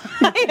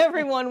 Hi,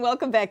 everyone.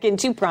 Welcome back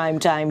into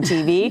Primetime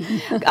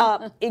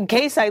TV. In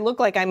case I look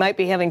like I might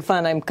be having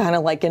fun, I'm kind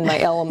of like in my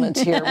element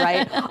here,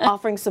 right?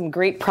 Offering some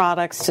great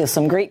products to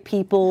some great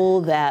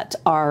people that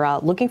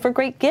are looking for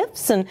great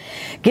gifts and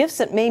gifts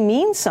that may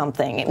mean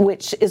something,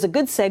 which is a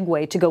good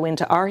segue to go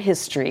into our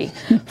history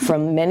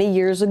from many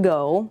years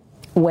ago,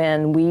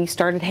 when we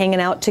started hanging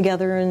out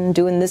together and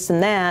doing this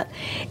and that.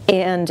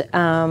 And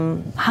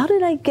how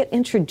did I get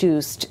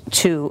introduced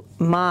to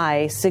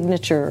my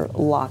signature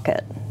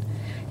locket?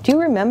 Do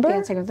you remember?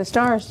 Dancing with the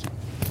Stars.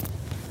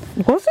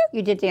 Was it?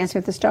 You did Dancing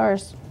with the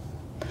Stars.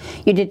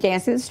 You did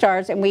Dancing with the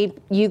Stars, and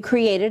you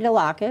created a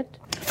locket.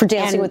 For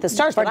Dancing with the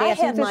Stars, but I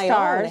had my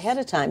Stars. own ahead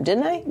of time,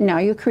 didn't I? No,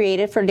 you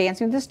created for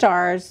Dancing with the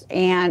Stars,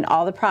 and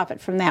all the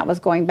profit from that was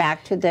going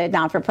back to the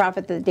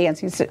not-for-profit that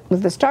Dancing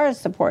with the Stars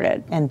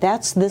supported. And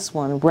that's this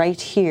one right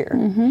here.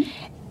 Mm-hmm.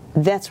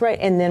 That's right.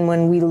 And then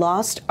when we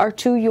lost our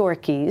two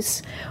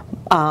Yorkies,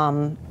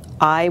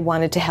 I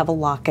wanted to have a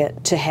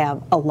locket to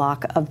have a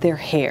lock of their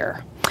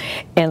hair.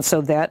 And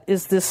so that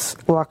is this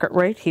locket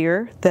right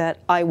here that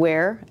I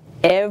wear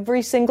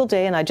every single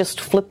day, and I just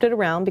flipped it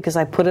around because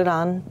I put it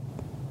on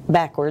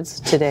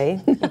backwards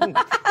today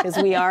because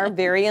we are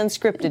very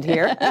unscripted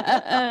here.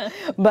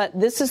 But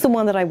this is the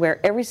one that I wear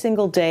every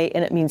single day,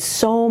 and it means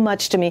so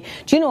much to me.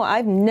 Do you know,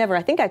 I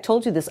think I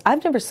told you this,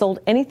 I've never sold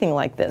anything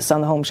like this on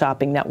the Home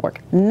Shopping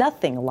Network.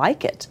 Nothing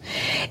like it.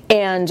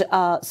 And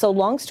so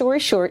long story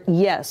short,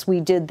 yes, we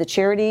did the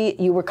charity.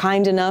 You were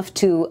kind enough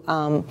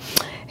to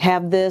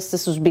have this.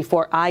 This was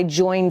before I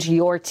joined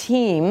your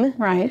team.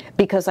 Right.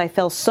 Because I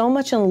fell so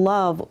much in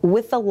love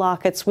with the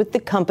lockets, with the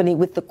company,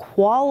 with the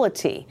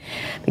quality.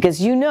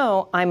 Because you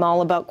know I'm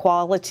all about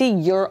quality,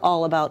 you're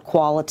all about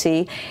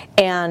quality.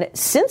 And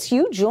since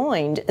you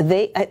joined,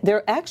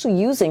 they're actually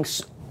using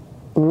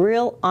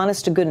real,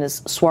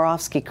 honest-to-goodness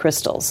Swarovski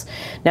crystals.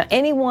 Now,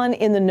 anyone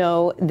in the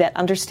know that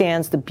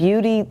understands the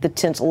beauty, the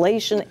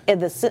tintillation,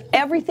 and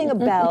everything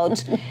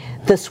about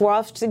the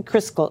Swarovski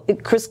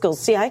crystals,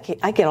 see, I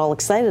get all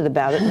excited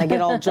about it, and I get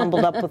all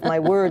jumbled up with my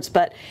words,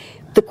 but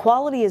the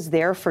quality is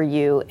there for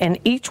you, and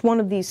each one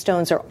of these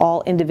stones are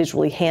all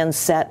individually hand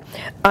set.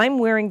 I'm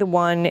wearing the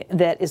one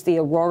that is the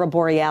Aurora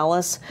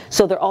Borealis,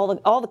 so they're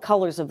all the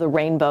colors of the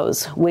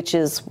rainbows, which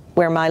is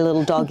where my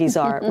little doggies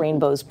are at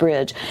Rainbows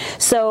Bridge.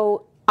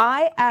 So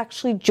I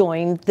actually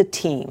joined the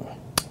team.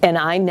 And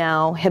I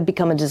now have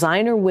become a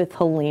designer with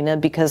Helena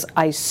because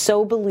I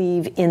so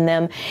believe in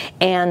them.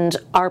 And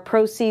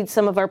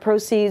some of our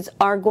proceeds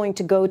are going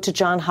to go to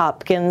Johns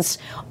Hopkins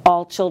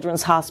All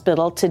Children's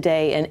Hospital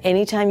today. And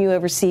anytime you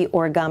ever see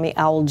Origami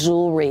Owl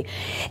jewelry,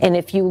 and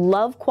if you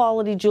love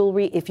quality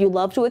jewelry, if you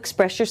love to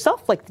express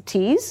yourself like the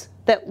tees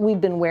that we've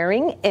been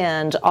wearing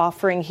and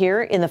offering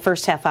here in the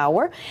first half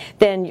hour,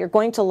 then you're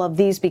going to love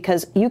these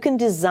because you can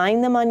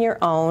design them on your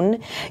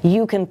own.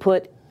 You can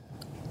put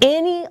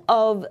any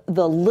of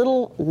the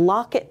little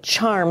locket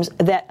charms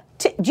that...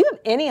 do you have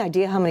any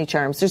idea how many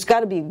charms? There's got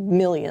to be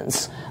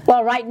millions.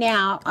 Well, right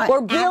now... or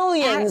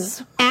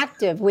billions.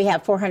 Active, we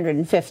have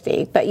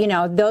 450. But, you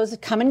know, those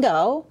come and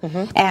go,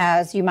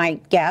 as you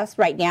might guess.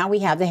 Right now, we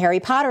have the Harry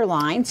Potter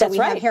line. So we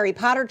have Harry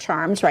Potter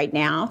charms right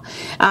now.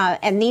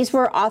 And these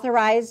were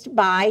authorized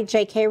by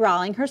J.K.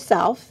 Rowling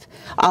herself.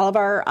 All of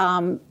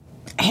our...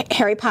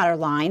 Harry Potter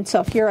line.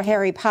 So if you're a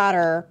Harry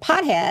Potter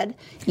pothead,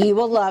 you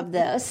will love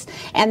this.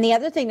 And the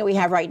other thing that we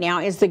have right now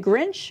is the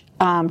Grinch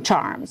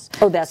charms.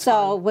 Oh, that's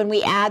so fun. When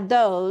we add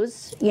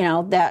those, you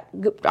know, that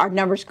our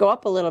numbers go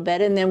up a little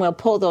bit, and then we'll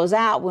pull those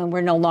out when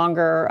we're no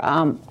longer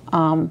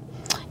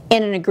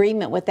in an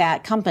agreement with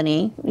that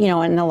company, you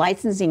know, in a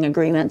licensing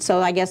agreement.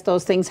 So I guess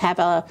those things have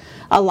a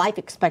life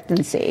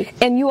expectancy.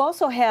 And you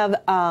also have, the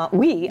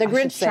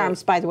Grinch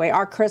charms, by the way,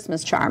 are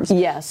Christmas charms.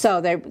 Yes.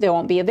 So they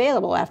won't be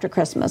available after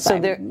Christmas.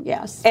 So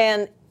yes.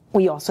 And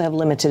we also have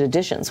limited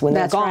editions. When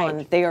they're That's gone,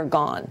 right. they are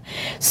gone.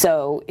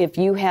 So if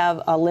you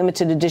have a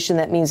limited edition,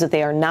 that means that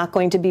they are not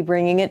going to be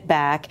bringing it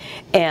back.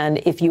 And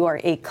if you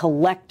are a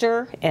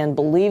collector, and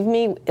believe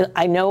me,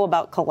 I know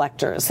about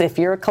collectors. If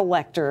you're a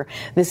collector,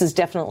 this is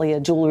definitely a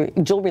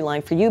jewelry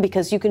line for you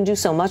because you can do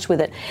so much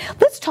with it.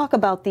 Let's talk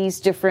about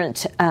these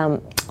different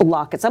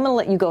lockets. I'm going to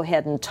let you go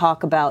ahead and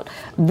talk about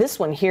this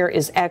one here.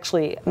 Is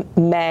actually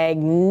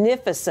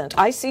magnificent.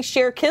 I see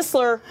Cher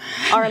Kistler,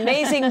 our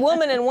amazing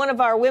woman and one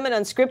of our Women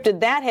Unscripted.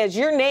 That has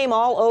your name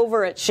all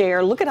over it,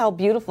 Cher. Look at how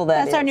beautiful that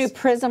is. That's our new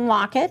prism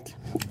locket.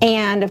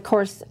 And of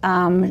course,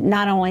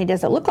 not only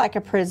does it look like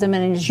a prism,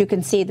 and as you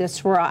can see,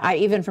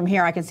 even from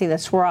here, I can see the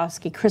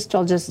Swarovski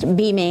crystal just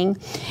beaming.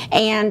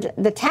 And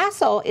the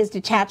tassel is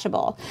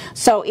detachable.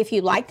 So if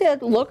you like the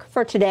look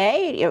for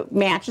today, it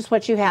matches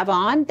what you have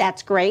on,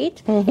 that's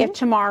great. If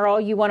tomorrow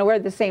you want to wear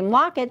the same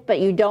locket,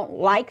 but you don't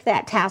like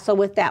that tassel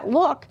with that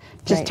look,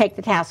 just take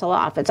the tassel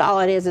off. It's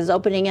all it is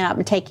opening it up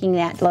and taking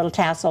that little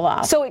tassel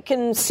off. So it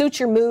can suit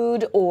your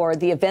mood or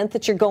the event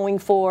that you're going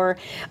for.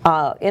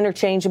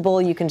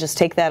 Interchangeable. You can just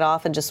take that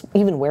off and just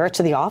even wear it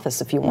to the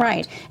office if you want.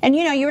 Right. And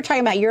you were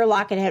talking about your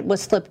locket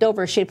was flipped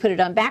over. She had put it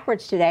on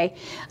backwards today.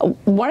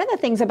 One of the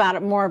things about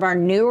it, more of our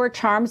newer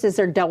charms, is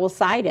they're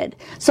double-sided.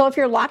 So if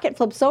your locket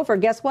flips over,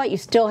 guess what? You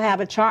still have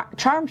a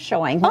charm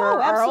showing. Where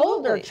our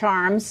older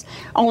charms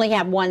only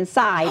have one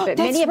side, but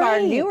many of our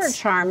newer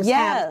charms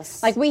have,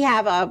 like we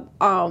have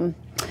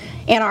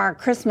in our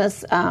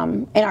Christmas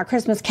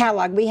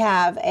catalog, we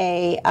have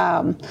a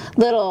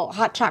little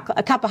hot chocolate,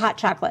 a cup of hot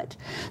chocolate.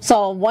 So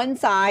on one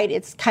side,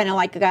 it's kind of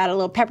like got a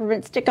little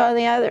peppermint stick on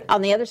the other.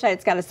 On the other side,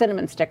 it's got a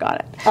cinnamon stick on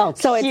it. Oh,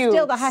 so cute. It's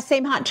still the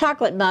same hot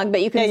chocolate mug,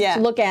 but you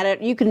can look at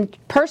it. You can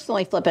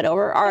personally flip it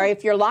over, or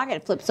if your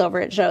locket flips over,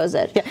 it shows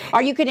it. Yeah.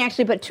 Or you can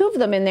actually put two of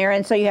them in there,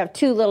 and so you have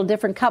two little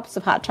different cups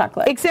of hot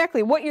chocolate.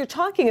 Exactly. What you're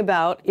talking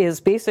about is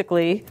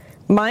basically.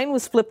 Mine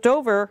was flipped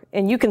over,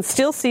 and you can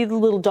still see the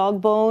little dog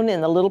bone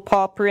and the little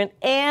paw print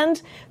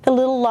and the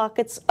little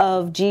lockets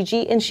of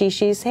Gigi and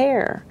Shishi's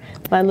hair.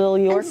 My little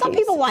Yorkies. And some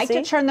people like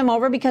to turn them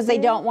over because they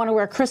don't want to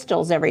wear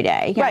crystals every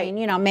day. Right. I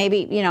mean,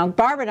 maybe,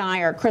 Barb and I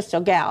are crystal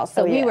gals,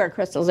 so we wear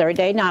crystals every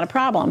day, not a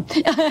problem.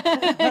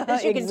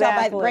 As you can tell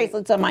by the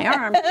bracelets on my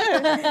arm.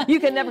 You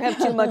can never have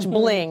too much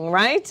bling,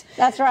 right?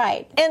 That's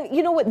right. And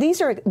you know what?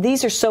 These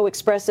are so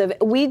expressive.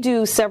 We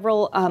do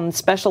several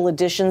special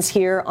editions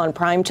here on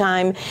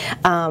Primetime.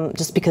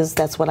 Just because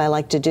that's what I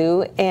like to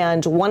do.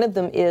 And one of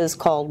them is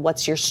called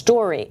What's Your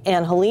Story?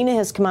 And Helena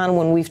has come on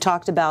when we've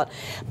talked about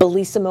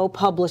Bellissimo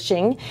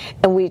Publishing,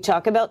 and we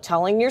talk about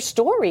telling your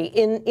story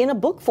in a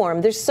book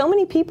form. There's so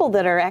many people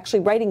that are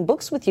actually writing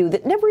books with you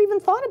that never even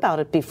thought about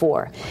it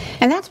before.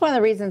 And that's one of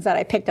the reasons that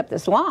I picked up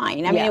this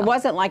line. I mean, it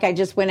wasn't like I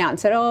just went out and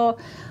said, oh,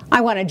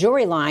 I want a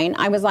jewelry line.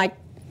 I was like,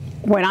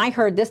 when I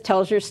heard this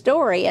tells your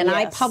story, and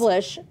I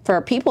publish for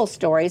people's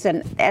stories,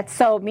 and that's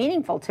so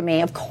meaningful to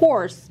me. Of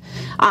course,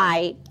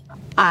 I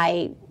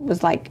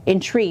was like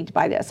intrigued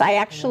by this. I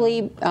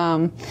actually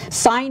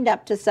signed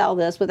up to sell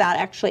this without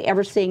actually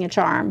ever seeing a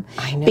charm,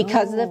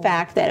 because of the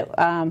fact that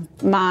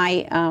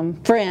my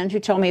friend who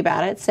told me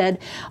about it said,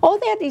 oh,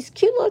 they had these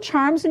cute little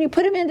charms and you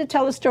put them in to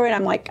tell the story, and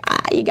I'm like,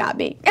 you got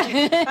me.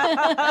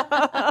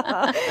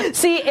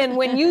 See, and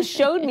when you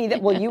showed me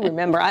that, well, you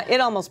remember,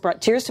 it almost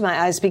brought tears to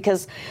my eyes,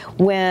 because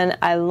when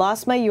I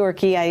lost my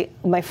Yorkie,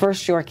 my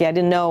first Yorkie, I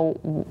didn't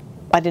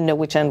know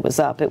which end was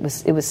up. It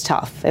was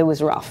tough. It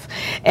was rough,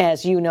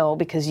 as you know,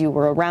 because you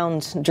were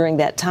around during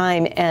that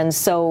time. And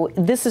so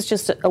this is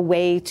just a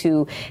way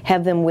to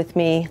have them with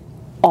me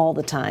all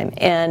the time.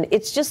 And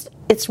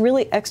it's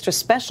really extra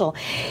special.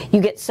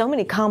 You get so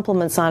many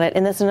compliments on it,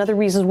 and that's another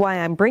reason why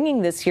I'm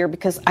bringing this here,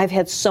 because I've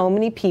had so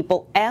many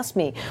people ask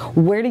me,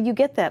 where do you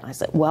get that? And I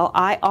said, well,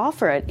 I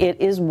offer it.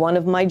 It is one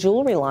of my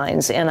jewelry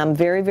lines, and I'm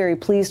very, very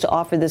pleased to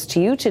offer this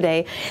to you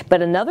today.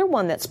 But another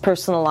one that's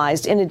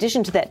personalized, in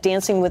addition to that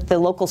Dancing with the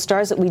Local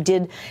Stars that we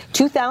did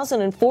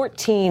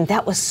 2014,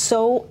 that was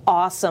so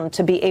awesome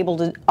to be able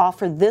to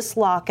offer this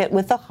locket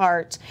with the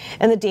heart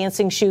and the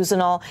dancing shoes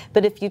and all.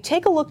 But if you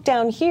take a look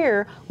down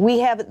here, we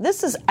have,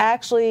 this is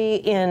actually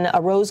in a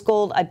rose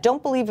gold. I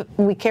don't believe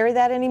we carry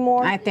that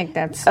anymore. I think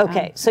that's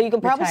okay. So you can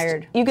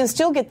probably you can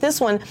still get this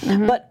one,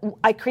 but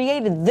I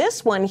created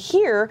this one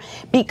here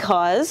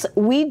because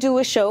we do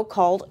a show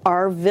called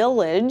Our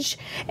Village,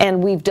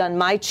 and we've done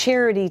My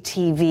Charity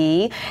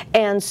TV,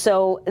 and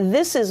so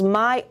this is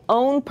my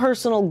own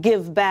personal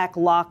give back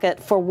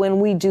locket for when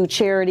we do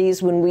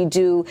charities, when we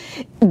do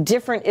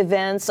different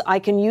events. I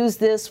can use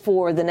this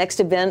for the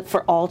next event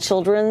for All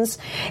Children's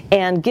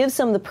and give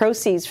some of the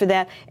proceeds for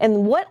that.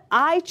 And what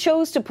I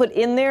chose to put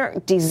in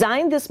there,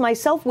 designed this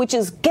myself, which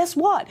is, guess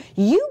what?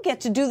 You get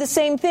to do the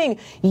same thing.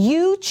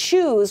 You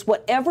choose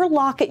whatever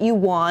locket you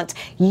want.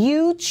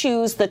 You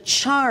choose the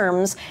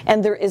charms,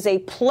 and there is a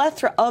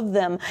plethora of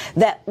them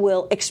that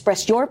will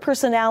express your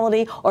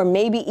personality, or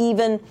maybe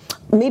even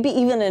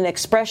an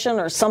expression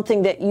or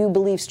something that you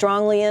believe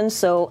strongly in.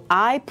 So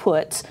I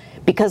put,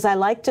 because I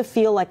like to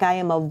feel like I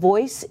am a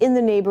voice in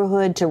the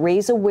neighborhood to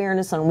raise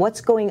awareness on what's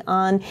going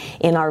on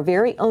in our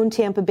very own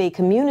Tampa Bay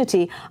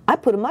community, I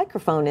put a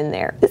microphone in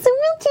there. It's a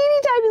real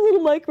teeny tiny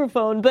little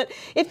microphone, but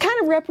it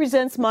kind of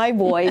represents my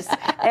voice.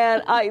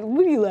 And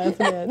what are you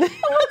laughing at?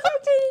 What's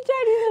that teeny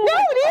tiny little? No,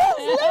 it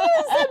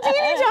is so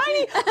teeny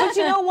tiny. But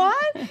you know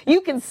what? You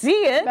can see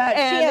it. But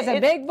she has a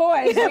big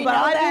voice. Yeah, but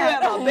I do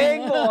have a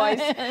big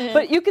voice.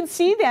 But you can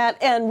see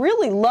that and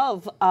really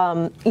love,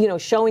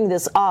 showing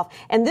this off.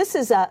 And this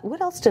is what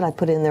else did I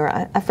put in there?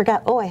 I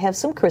forgot. Oh, I have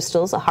some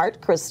crystals, a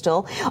heart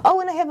crystal. Oh,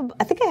 and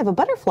I think I have a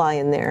butterfly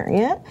in there.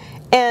 Yeah.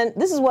 And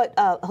this is what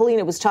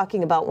Helena was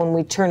talking about when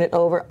we turn it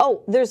over.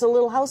 Oh, there's a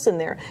little house in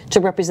there to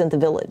represent the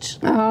village.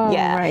 Oh,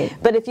 yeah. Right.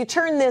 But if you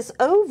turn this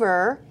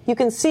over, you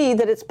can see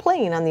that it's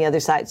plain on the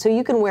other side. So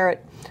you can wear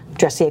it,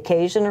 dress the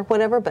occasion or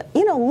whatever. But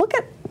look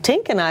at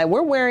Tink and I.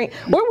 We're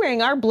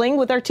wearing our bling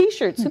with our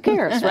T-shirts. Who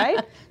cares,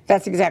 right?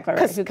 That's exactly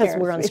right. Because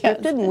we're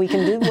unscripted and we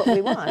can do what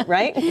we want,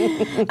 right?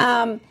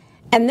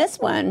 And this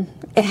one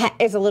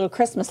is a little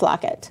Christmas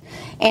locket.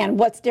 And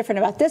what's different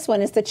about this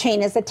one is the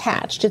chain is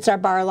attached. It's our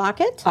bar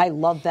locket. I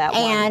love that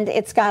one. And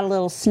it's got a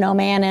little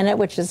snowman in it,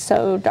 which is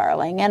so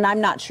darling. And I'm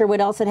not sure what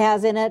else it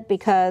has in it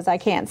because I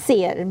can't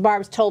see it. And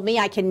Barb's told me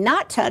I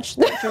cannot touch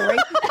the jewelry.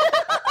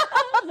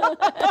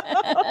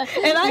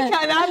 And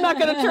I'm not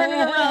going to turn it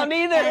around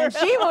either. And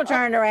she won't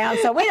turn it around,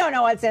 so we don't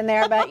know what's in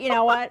there. But you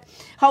know what?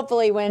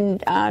 Hopefully, when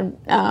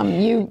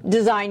you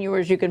design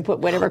yours, you can put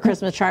whatever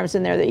Christmas charms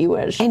in there that you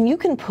wish. And you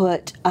can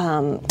put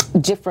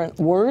different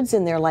words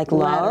in there, like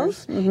love.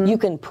 Mm-hmm. You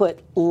can put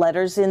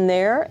letters in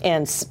there,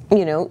 and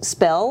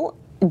spell,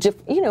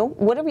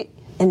 whatever.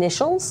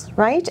 Initials,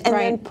 right? And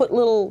then put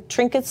little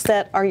trinkets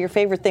that are your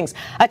favorite things.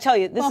 I tell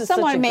you, this is such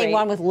a someone made great...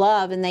 one with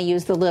love, and they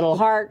used the little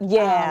heart.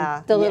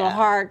 Little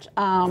heart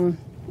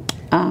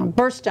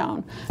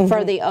birthstone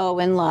for the O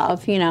in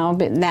love.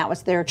 And that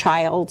was their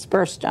child's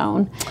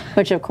birthstone,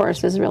 which of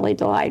course is really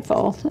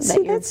delightful.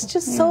 See, that's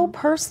just so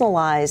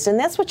personalized, and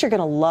that's what you're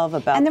going to love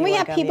about. And then we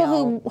have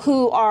people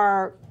who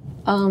are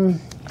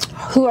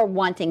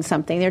wanting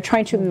something. They're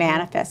trying to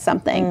manifest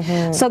something.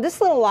 Mm-hmm. So this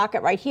little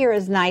locket right here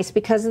is nice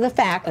because of the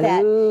fact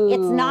that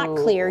it's not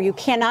clear. You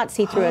cannot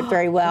see through it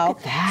very well. Look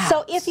at that.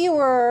 So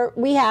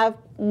we have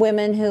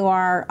women who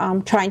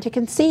are trying to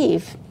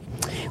conceive.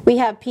 We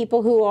have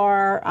people who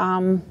are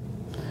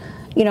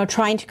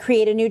trying to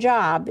create a new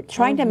job,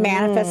 trying to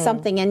manifest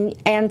something.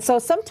 And so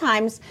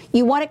sometimes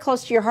you want it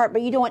close to your heart,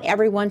 but you don't want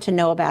everyone to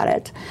know about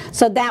it.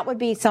 So that would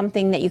be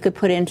something that you could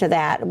put into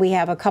that. We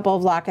have a couple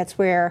of lockets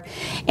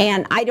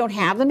and I don't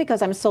have them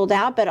because I'm sold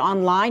out, but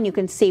online you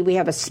can see we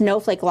have a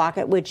snowflake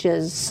locket, which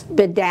is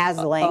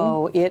bedazzling.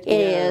 Oh, it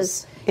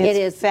is. It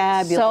is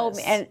fabulous.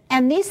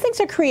 And these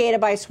things are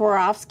created by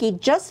Swarovski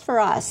just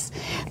for us.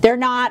 They're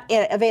not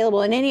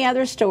available in any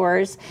other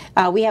stores.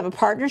 We have a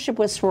partnership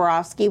with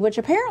Swarovski, which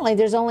apparently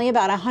there's only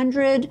about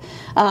 100,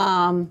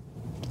 around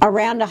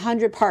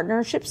 100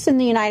 partnerships in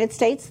the United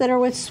States that are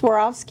with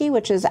Swarovski,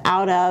 which is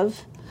out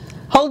of...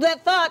 Hold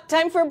that thought.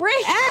 Time for a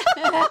break.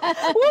 We'll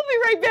be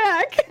right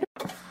back.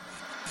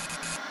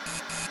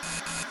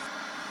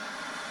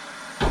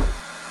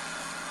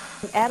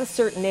 At a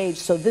certain age,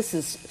 so this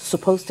is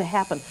supposed to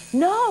happen.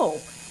 No,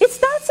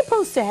 it's not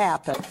supposed to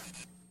happen.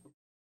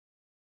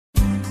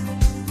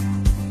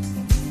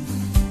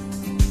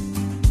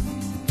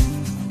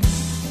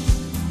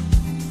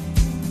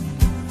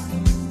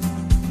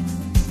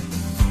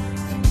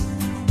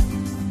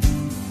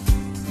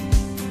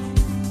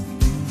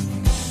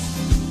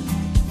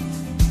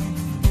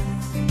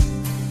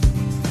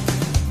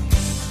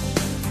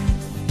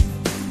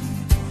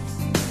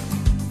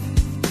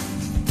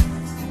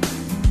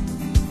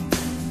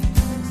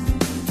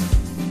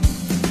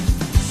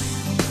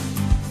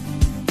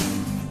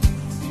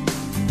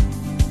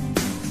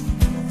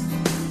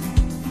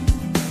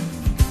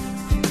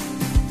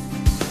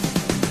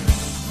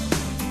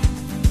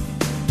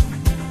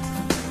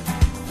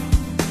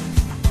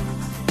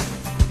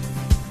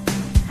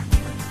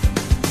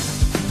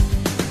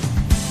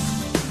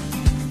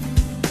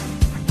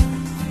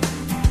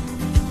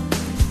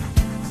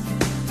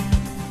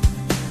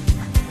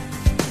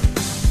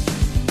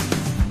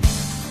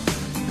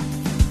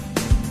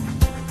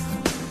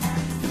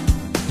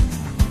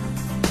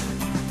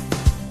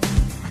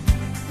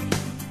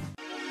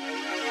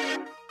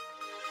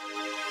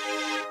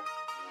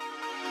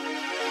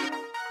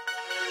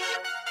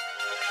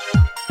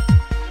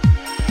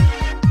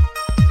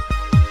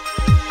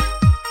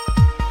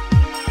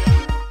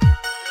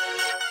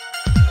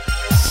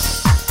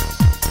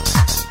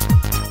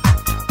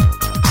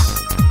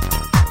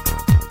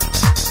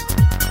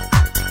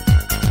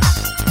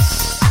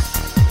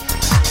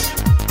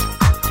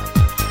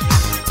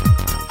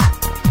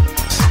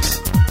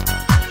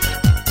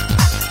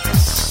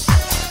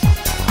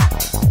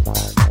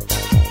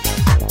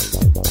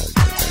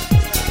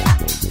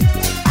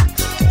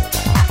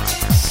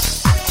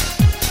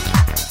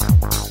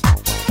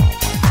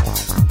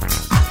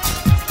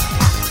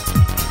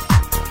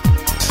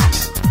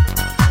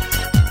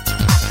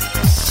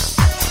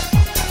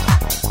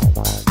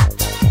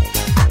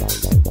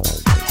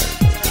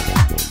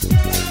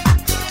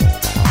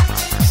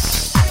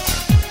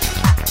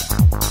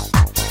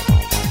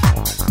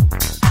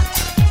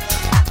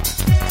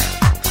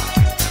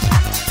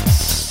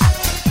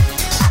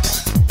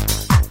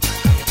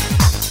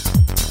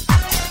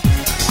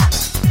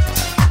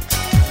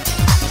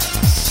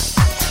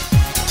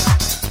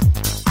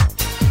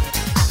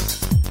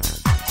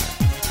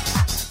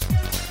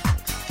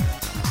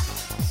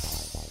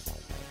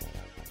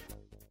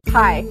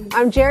 Hi,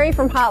 I'm Jerry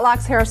from Hot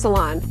Locks Hair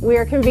Salon. We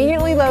are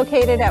conveniently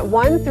located at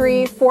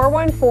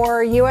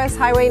 13414 US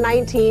Highway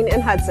 19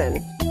 in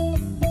Hudson.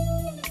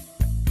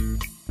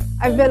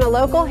 I've been a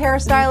local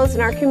hairstylist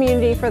in our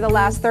community for the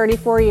last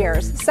 34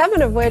 years,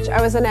 7 of which I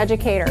was an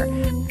educator.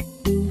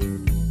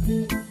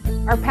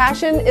 Our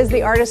passion is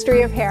the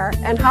artistry of hair,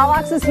 and Hot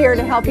Locks is here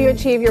to help you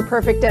achieve your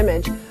perfect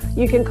image.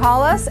 You can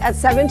call us at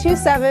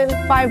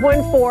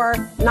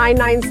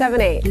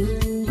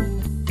 727-514-9978.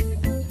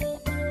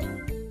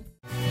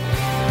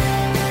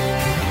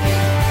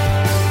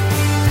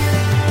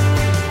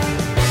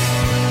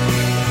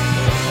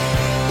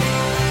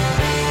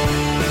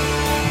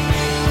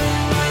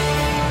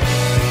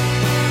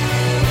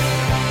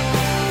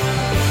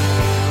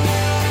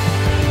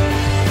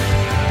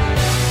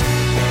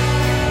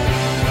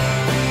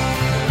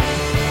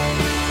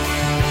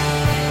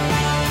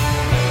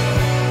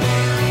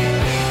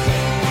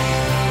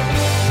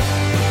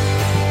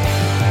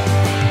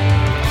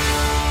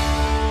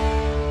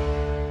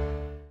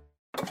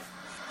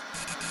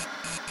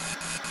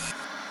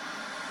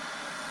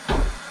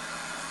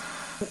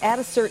 At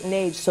a certain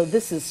age, so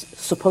this is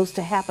supposed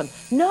to happen.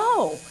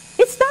 No,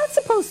 it's not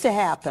supposed to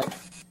happen.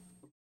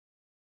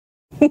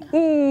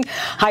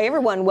 Hi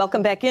everyone,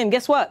 welcome back in.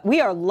 Guess what? We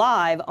are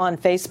live on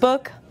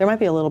Facebook. There might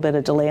be a little bit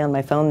of delay on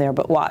my phone there,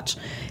 but watch.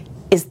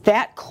 Is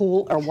that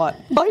cool or what?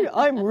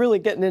 I'm really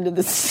getting into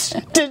this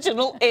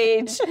digital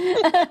age.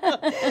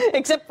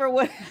 except for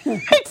when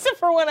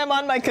I'm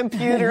on my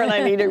computer and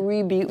I need to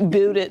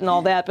reboot it and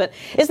all that. But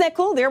isn't that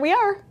cool? There we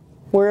are.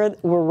 We're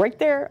right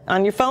there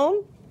on your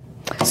phone.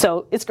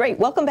 So it's great.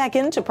 Welcome back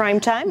into Prime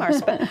Time.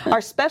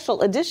 Our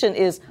special edition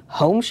is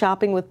Home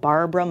Shopping with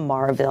Barbara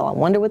Marville. I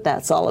wonder what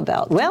that's all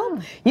about.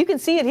 Well, you can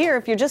see it here.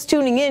 If you're just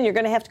tuning in, you're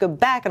going to have to go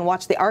back and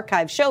watch the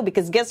archive show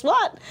because guess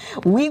what?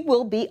 We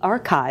will be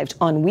archived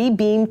on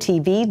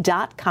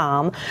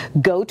WeBeamTV.com.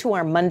 Go to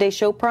our Monday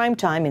show Prime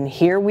Time, and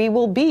here we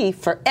will be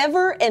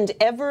forever and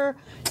ever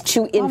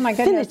to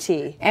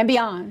infinity. And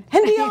beyond.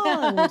 And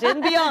beyond.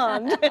 And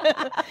beyond.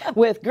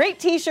 With great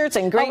T-shirts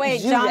and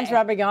great John's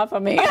rubbing off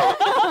on me.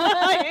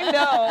 I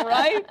know,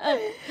 right?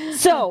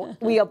 So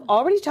we have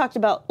already talked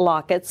about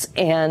lockets,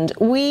 and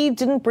we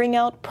didn't bring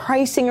out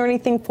pricing or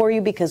anything for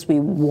you because we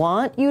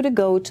want you to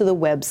go to the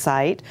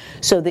website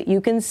so that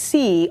you can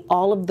see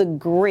all of the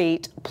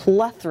great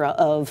plethora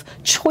of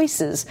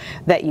choices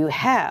that you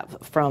have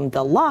from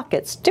the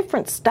lockets,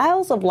 different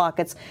styles of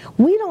lockets.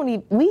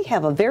 We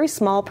have a very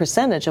small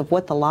percentage of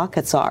what the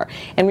lockets are.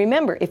 And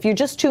remember, if you're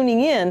just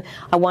tuning in,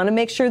 I want to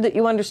make sure that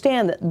you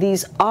understand that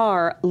these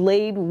are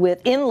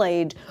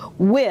inlaid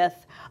with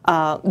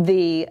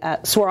the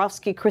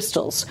Swarovski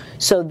crystals.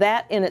 So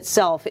that in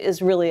itself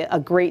is really a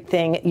great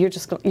thing. You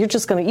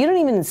don't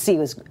even see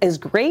as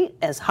great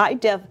as high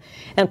def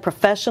and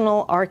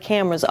professional our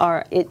cameras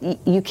are.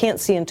 You can't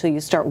see until you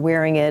start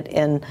wearing it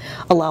and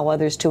allow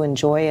others to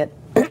enjoy it.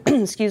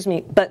 Excuse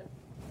me, but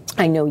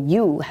I know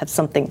you have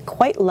something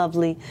quite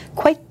lovely,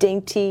 quite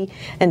dainty,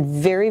 and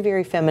very,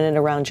 very feminine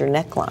around your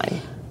neckline.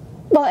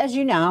 Well, as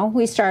you know,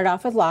 we started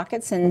off with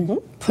lockets and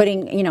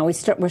putting,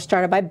 we're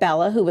started by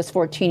Bella, who was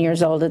 14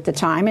 years old at the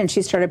time, and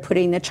she started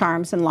putting the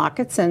charms and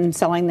lockets and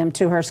selling them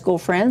to her school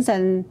friends,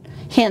 and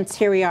hence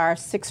here we are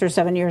 6 or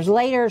 7 years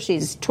later.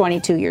 She's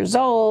 22 years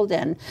old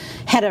and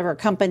head of her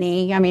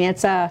company. I mean,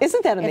 isn't that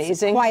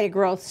amazing? It's quite a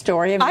growth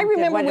story. I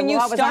remember when you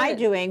started. What was I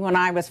doing when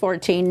I was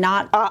 14?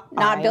 Not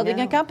building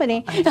a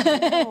company. I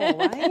know,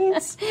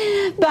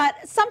 right?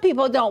 But some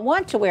people don't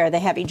want to wear the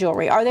heavy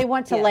jewelry, or they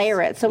want to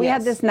layer it. So we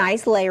have this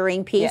nice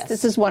layering piece. Yes.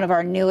 This is one of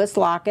our newest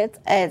lockets,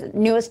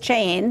 newest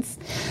chains.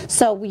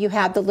 So you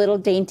have the little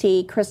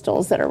dainty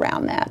crystals that are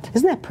around that.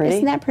 Isn't that pretty?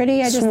 Isn't that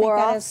pretty? I just think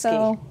that is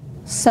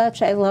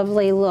such a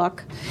lovely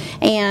look.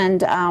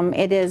 And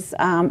it is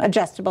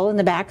adjustable in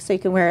the back, so you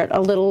can wear it a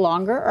little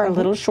longer or a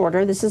little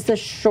shorter. This is the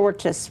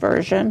shortest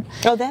version.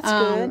 Oh, that's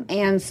good.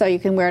 And so you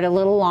can wear it a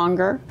little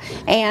longer.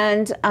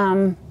 And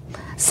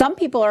some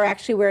people are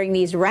actually wearing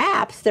these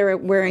wraps. They're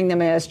wearing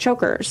them as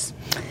chokers.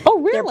 Oh,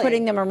 really? They're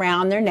putting them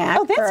around their neck.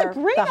 Oh, that's a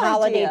great the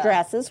holiday idea.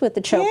 Dresses with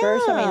the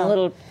chokers. Yeah. I mean, a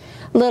little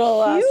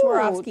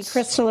Swarovski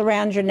crystal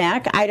around your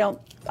neck. I don't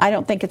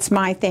think it's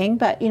my thing,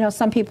 but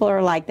some people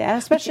are like that,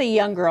 especially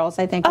young girls.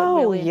 I think.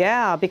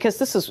 Yeah, because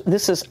this is.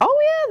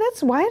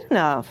 That's wide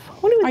enough.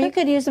 You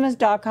could use them as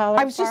dog collars.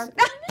 I was just.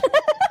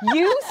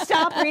 You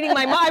stop reading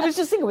my mind. I was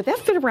just thinking, would that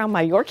fit around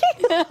my Yorkie?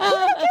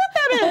 How cute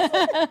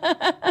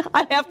that is.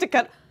 I'd have to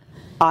cut.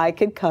 I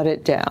could cut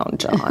it down,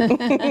 John.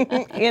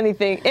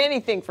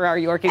 anything for our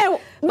Yorkies. And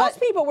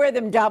most people wear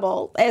them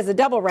as a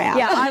double wrap.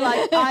 Yeah,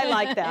 I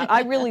like that.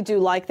 I really do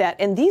like that.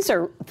 And those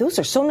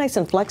are so nice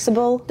and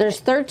flexible. There's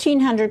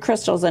 1,300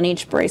 crystals on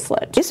each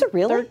bracelet. Is it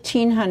really?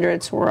 1,300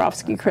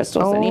 Swarovski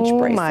crystals on each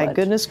bracelet. Oh my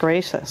goodness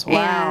gracious!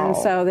 Wow. And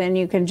so then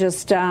you can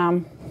just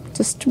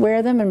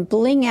wear them and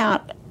bling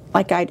out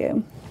like I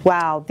do.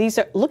 Wow,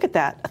 look at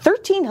that.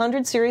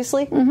 1,300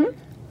 seriously? Mm-hmm.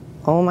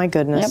 Oh my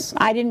goodness.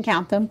 Yep. I didn't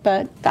count them,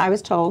 but I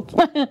was told.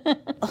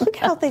 Look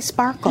how they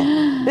sparkle.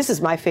 This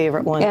is my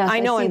favorite one. Yes, I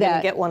know I'm going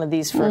to get one of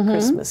these for a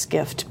Christmas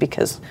gift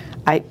because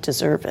I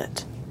deserve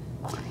it.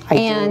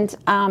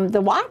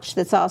 The watch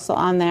that's also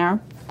on there.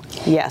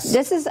 Yes.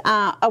 This is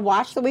a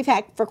watch that we've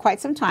had for quite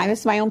some time. This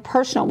is my own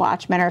personal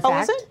watch, matter of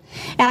fact. Oh, is it?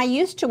 And I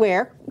used to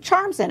wear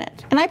charms in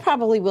it. And I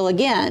probably will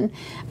again.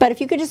 But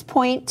if you could just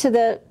point to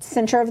the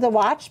center of the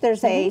watch,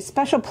 there's a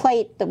special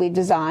plate that we've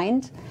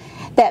designed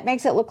that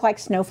makes it look like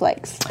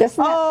snowflakes.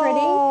 Isn't that pretty?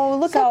 Oh,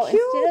 look how cute.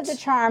 So instead of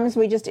the charms,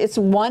 it's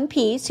one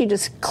piece. You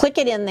just click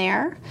it in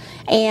there.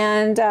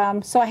 And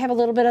so I have a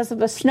little bit of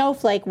a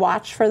snowflake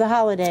watch for the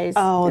holidays.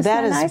 Oh, Isn't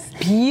that is nice?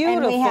 beautiful.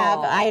 And we have,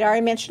 I'd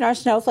already mentioned our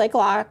snowflake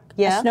lock.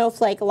 Yeah. A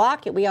snowflake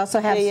locket. We also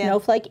have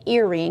snowflake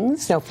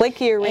earrings.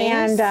 Snowflake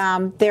earrings.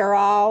 And they're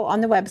all on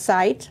the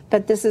website.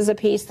 But this is a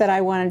piece that I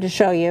wanted to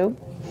show you.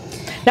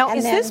 Now,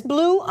 is this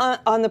blue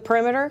on the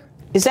perimeter?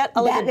 Is that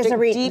that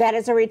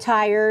is a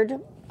retired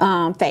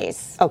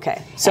face.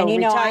 Okay, so and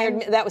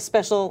retired. That was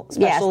special.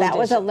 Yes, that edition.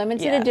 was a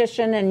limited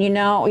edition, and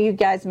you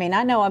guys may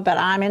not know it, but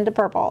I'm into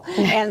purple,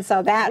 and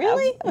so that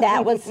really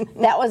that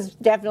was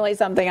definitely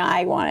something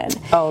I wanted.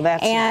 Oh,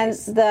 that's and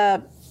nice.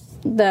 the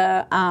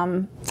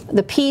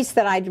the piece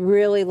that I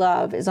really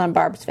love is on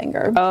Barb's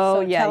finger. Oh,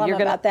 so yeah. tell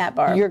them about that,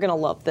 Barb. You're going to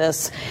love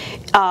this.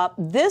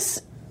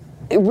 This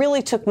it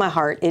really took my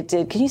heart. It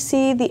did. Can you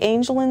see the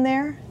angel in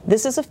there?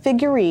 This is a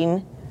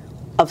figurine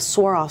of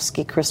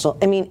Swarovski crystal.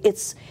 I mean,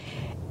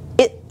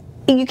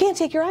 you can't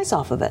take your eyes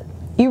off of it.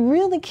 You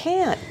really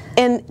can't.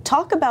 And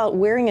talk about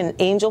wearing an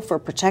angel for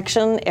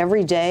protection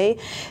every day.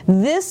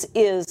 This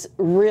is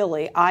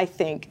really, I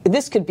think,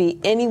 this could be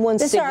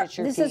anyone's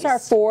signature piece. This is our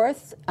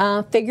fourth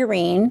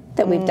figurine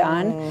that we've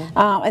done.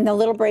 And the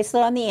little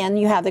bracelet on the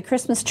end, you have the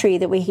Christmas tree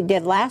that we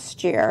did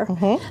last year.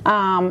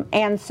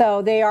 And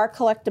so they are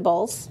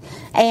collectibles.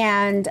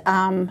 And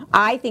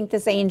I think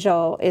this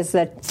angel is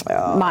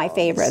my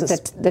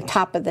favorite, the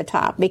top of the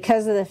top,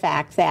 because of the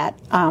fact that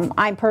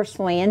I'm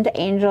personally into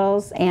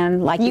angels.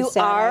 And like you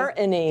said, you are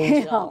an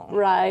angel.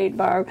 Right,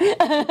 Barb.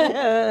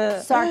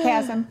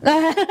 Sarcasm.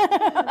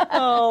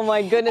 Oh,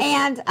 my goodness.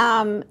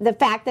 And the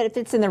fact that it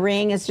fits in the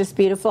ring is just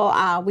beautiful.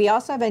 We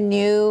also have a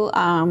new,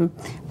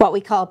 what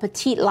we call a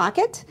petite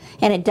locket,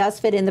 and it does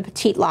fit in the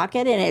petite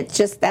locket, and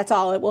that's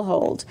all it will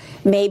hold.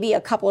 Maybe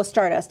a couple of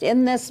Stardust.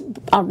 In this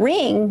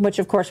ring, which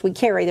of course we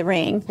carry the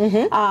ring,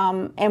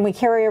 and we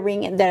carry a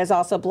ring that is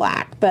also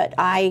black, but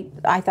I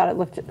thought it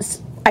looked...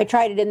 I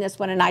tried it in this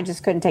one and I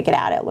just couldn't take it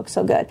out. It looks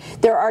so good.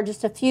 There are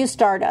just a few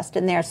Stardust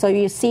in there. So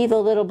you see the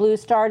little blue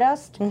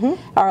Stardust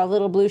or a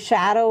little blue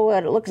shadow,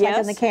 what it looks like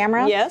in the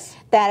camera? Yes.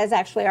 That is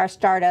actually our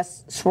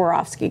Stardust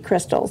Swarovski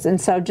crystals.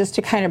 And so just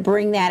to kind of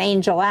bring that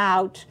angel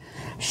out,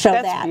 show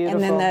that.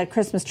 Beautiful. And then the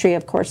Christmas tree,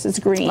 of course, is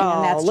green. Oh,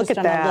 and that's look just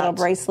at on that. a little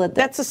bracelet.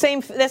 That's the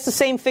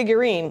same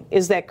figurine,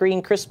 is that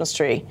green Christmas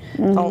tree.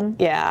 Oh,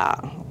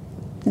 yeah.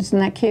 Isn't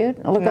that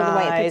cute? Look at the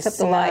way it picks up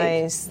the light.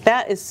 Nice.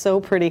 That is so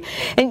pretty.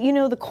 And you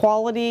know, the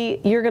quality,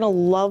 you're going to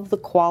love the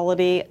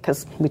quality,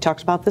 because we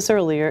talked about this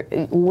earlier.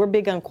 We're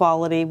big on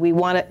quality. We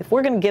want to, if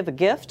we're going to give a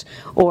gift,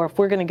 or if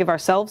we're going to give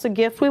ourselves a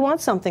gift, we want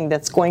something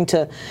that's going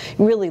to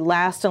really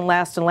last and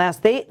last and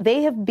last.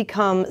 They have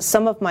become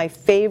some of my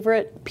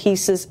favorite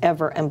pieces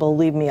ever, and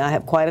believe me, I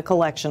have quite a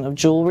collection of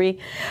jewelry,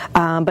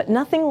 but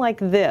nothing like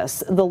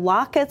this. The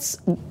lockets,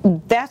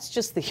 that's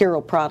just the hero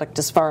product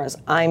as far as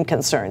I'm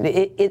concerned.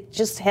 It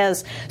just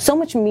has so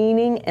much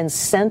meaning and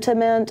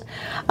sentiment.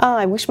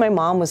 I wish my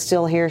mom was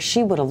still here.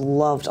 She would have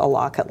loved a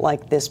locket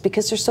like this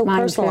because they're so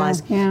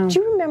personalized. Yeah. Do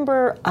you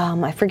remember,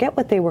 I forget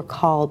what they were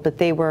called, but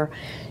they were,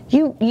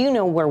 you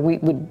know, where we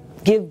would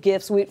give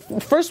gifts.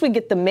 First we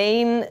get the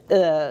main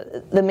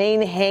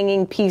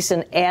hanging piece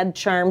and add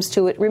charms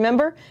to it.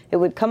 Remember? It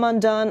would come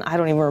undone. I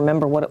don't even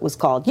remember what it was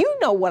called. You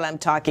know what I'm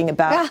talking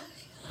about.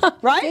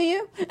 Right? Do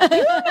you? You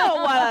know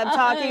what I'm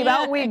talking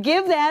about. We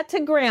give that to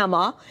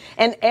Grandma,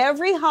 and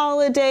every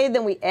holiday,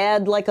 then we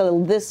add like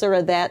a this or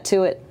a that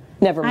to it.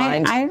 Never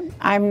mind.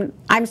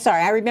 I'm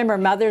sorry. I remember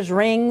mother's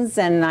rings,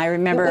 and I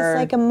remember... It was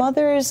like a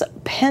mother's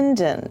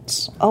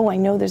pendant. Oh, I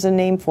know there's a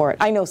name for it.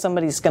 I know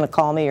somebody's going to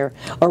call me or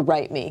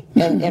write me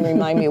and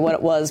remind me what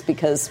it was,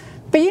 because...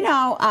 But you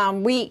know,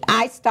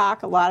 I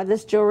stock a lot of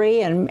this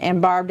jewelry,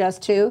 and Barb does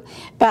too.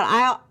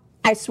 But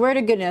I swear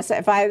to goodness,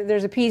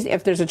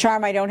 if there's a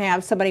charm I don't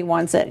have, somebody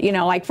wants it. You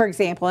know, like for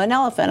example, an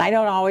elephant. I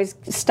don't always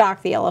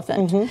stock the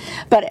elephant,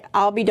 but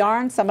I'll be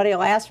darned, somebody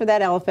will ask for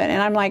that elephant,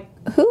 and I'm like,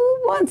 who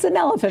wants an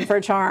elephant for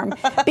a charm?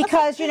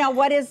 Because you know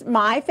what is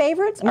my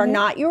favorites are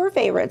not your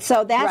favorites.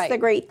 So that's the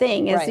great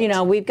thing is you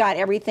know we've got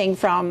everything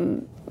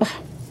from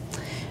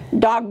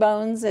dog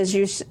bones, as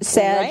you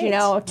said, you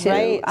know,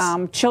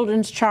 to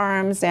children's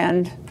charms,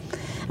 and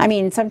I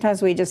mean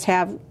sometimes we just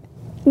have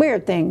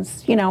weird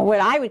things, you know, what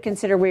I would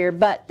consider weird,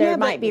 but there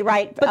might be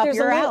up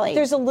your alley.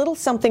 There's a little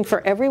something for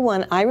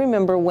everyone. I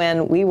remember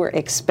when we were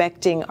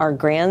expecting our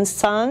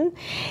grandson,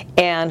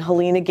 and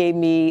Helena gave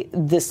me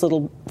this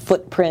little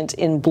footprint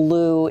in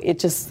blue.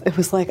 It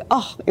was like,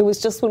 oh, it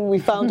was just when we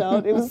found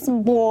out it was a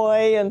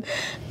boy, and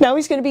now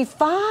he's going to be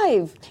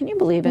 5. Can you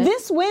believe it?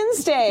 This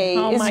Wednesday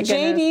is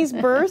JD's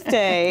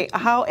birthday.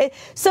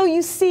 So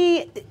you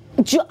see,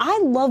 I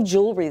love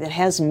jewelry that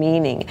has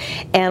meaning,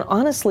 and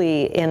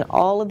honestly, in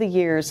all of the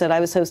years that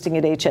I was hosting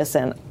at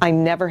HSN, I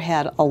never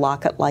had a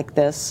locket like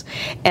this.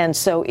 And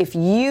so if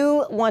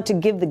you want to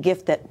give the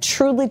gift that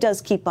truly does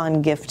keep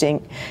on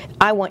gifting,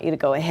 I want you to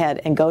go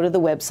ahead and go to the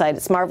website.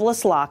 It's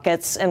Marvelous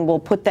Lockets, and we'll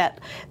put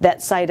that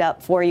site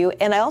up for you.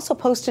 And I also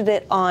posted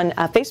it on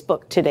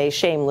Facebook today,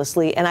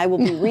 shamelessly, and I will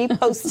be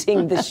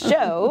reposting the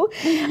show.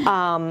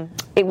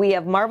 We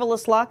have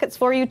Marvelous Lockets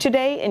for you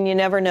today, and you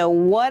never know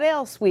what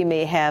else we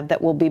may have that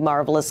will be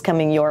marvelous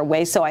coming your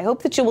way. So I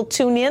hope that you will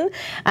tune in,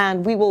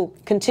 and we will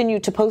continue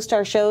to post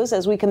our shows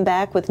as we come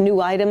back with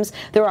new items.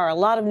 There are a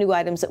lot of new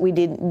items that we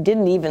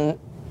didn't even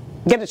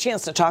get a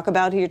chance to talk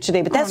about here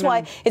today, but that's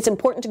why it's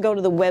important to go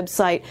to the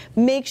website.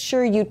 Make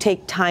sure you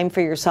take time for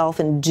yourself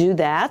and do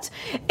that.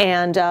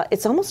 And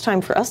it's almost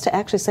time for us to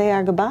actually say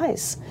our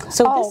goodbyes.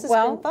 So this has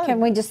been fun. Can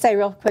we just say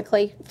real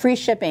quickly, free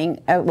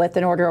shipping with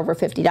an order over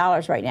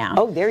 $50 right now.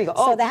 Oh, there you go.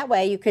 So that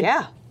way you could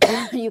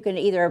you can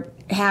either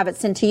have it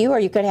sent to you or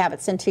you could have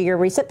it sent to your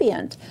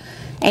recipient.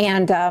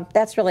 And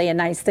that's really a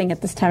nice thing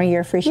at this time of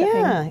year, free shipping.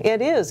 Yeah,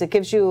 it is. It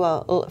gives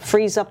you,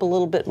 frees up a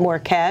little bit more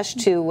cash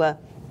to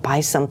buy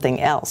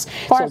something else.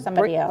 For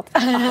somebody else.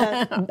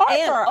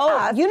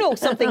 You know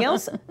something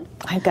else?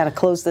 I've got to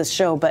close this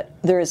show, but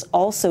there is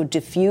also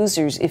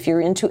diffusers. If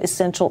you're into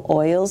essential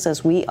oils,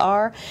 as we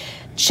are,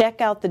 check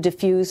out the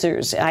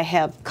diffusers. I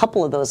have a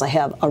couple of those. I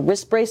have a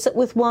wrist bracelet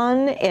with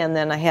one, and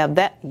then I have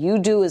that. You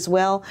do as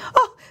well.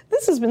 Oh,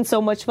 this has been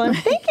so much fun.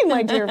 Thank you,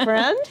 my dear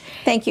friend.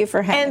 Thank you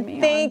for having me.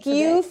 And thank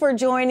you for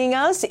joining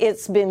us.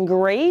 It's been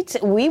great.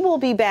 We will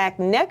be back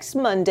next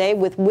Monday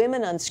with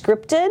Women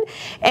Unscripted,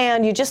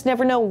 and you just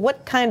never know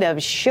what kind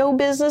of show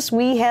business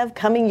we have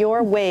coming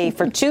your way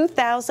for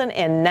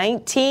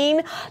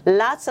 2019.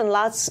 Lots and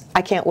lots.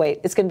 I can't wait.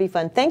 It's going to be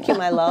fun. Thank you,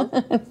 my love.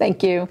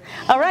 Thank you.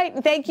 All right.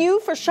 Thank you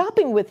for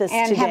shopping with us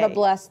and today. And have a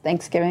blessed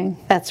Thanksgiving.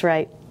 That's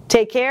right.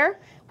 Take care.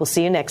 We'll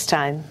see you next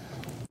time.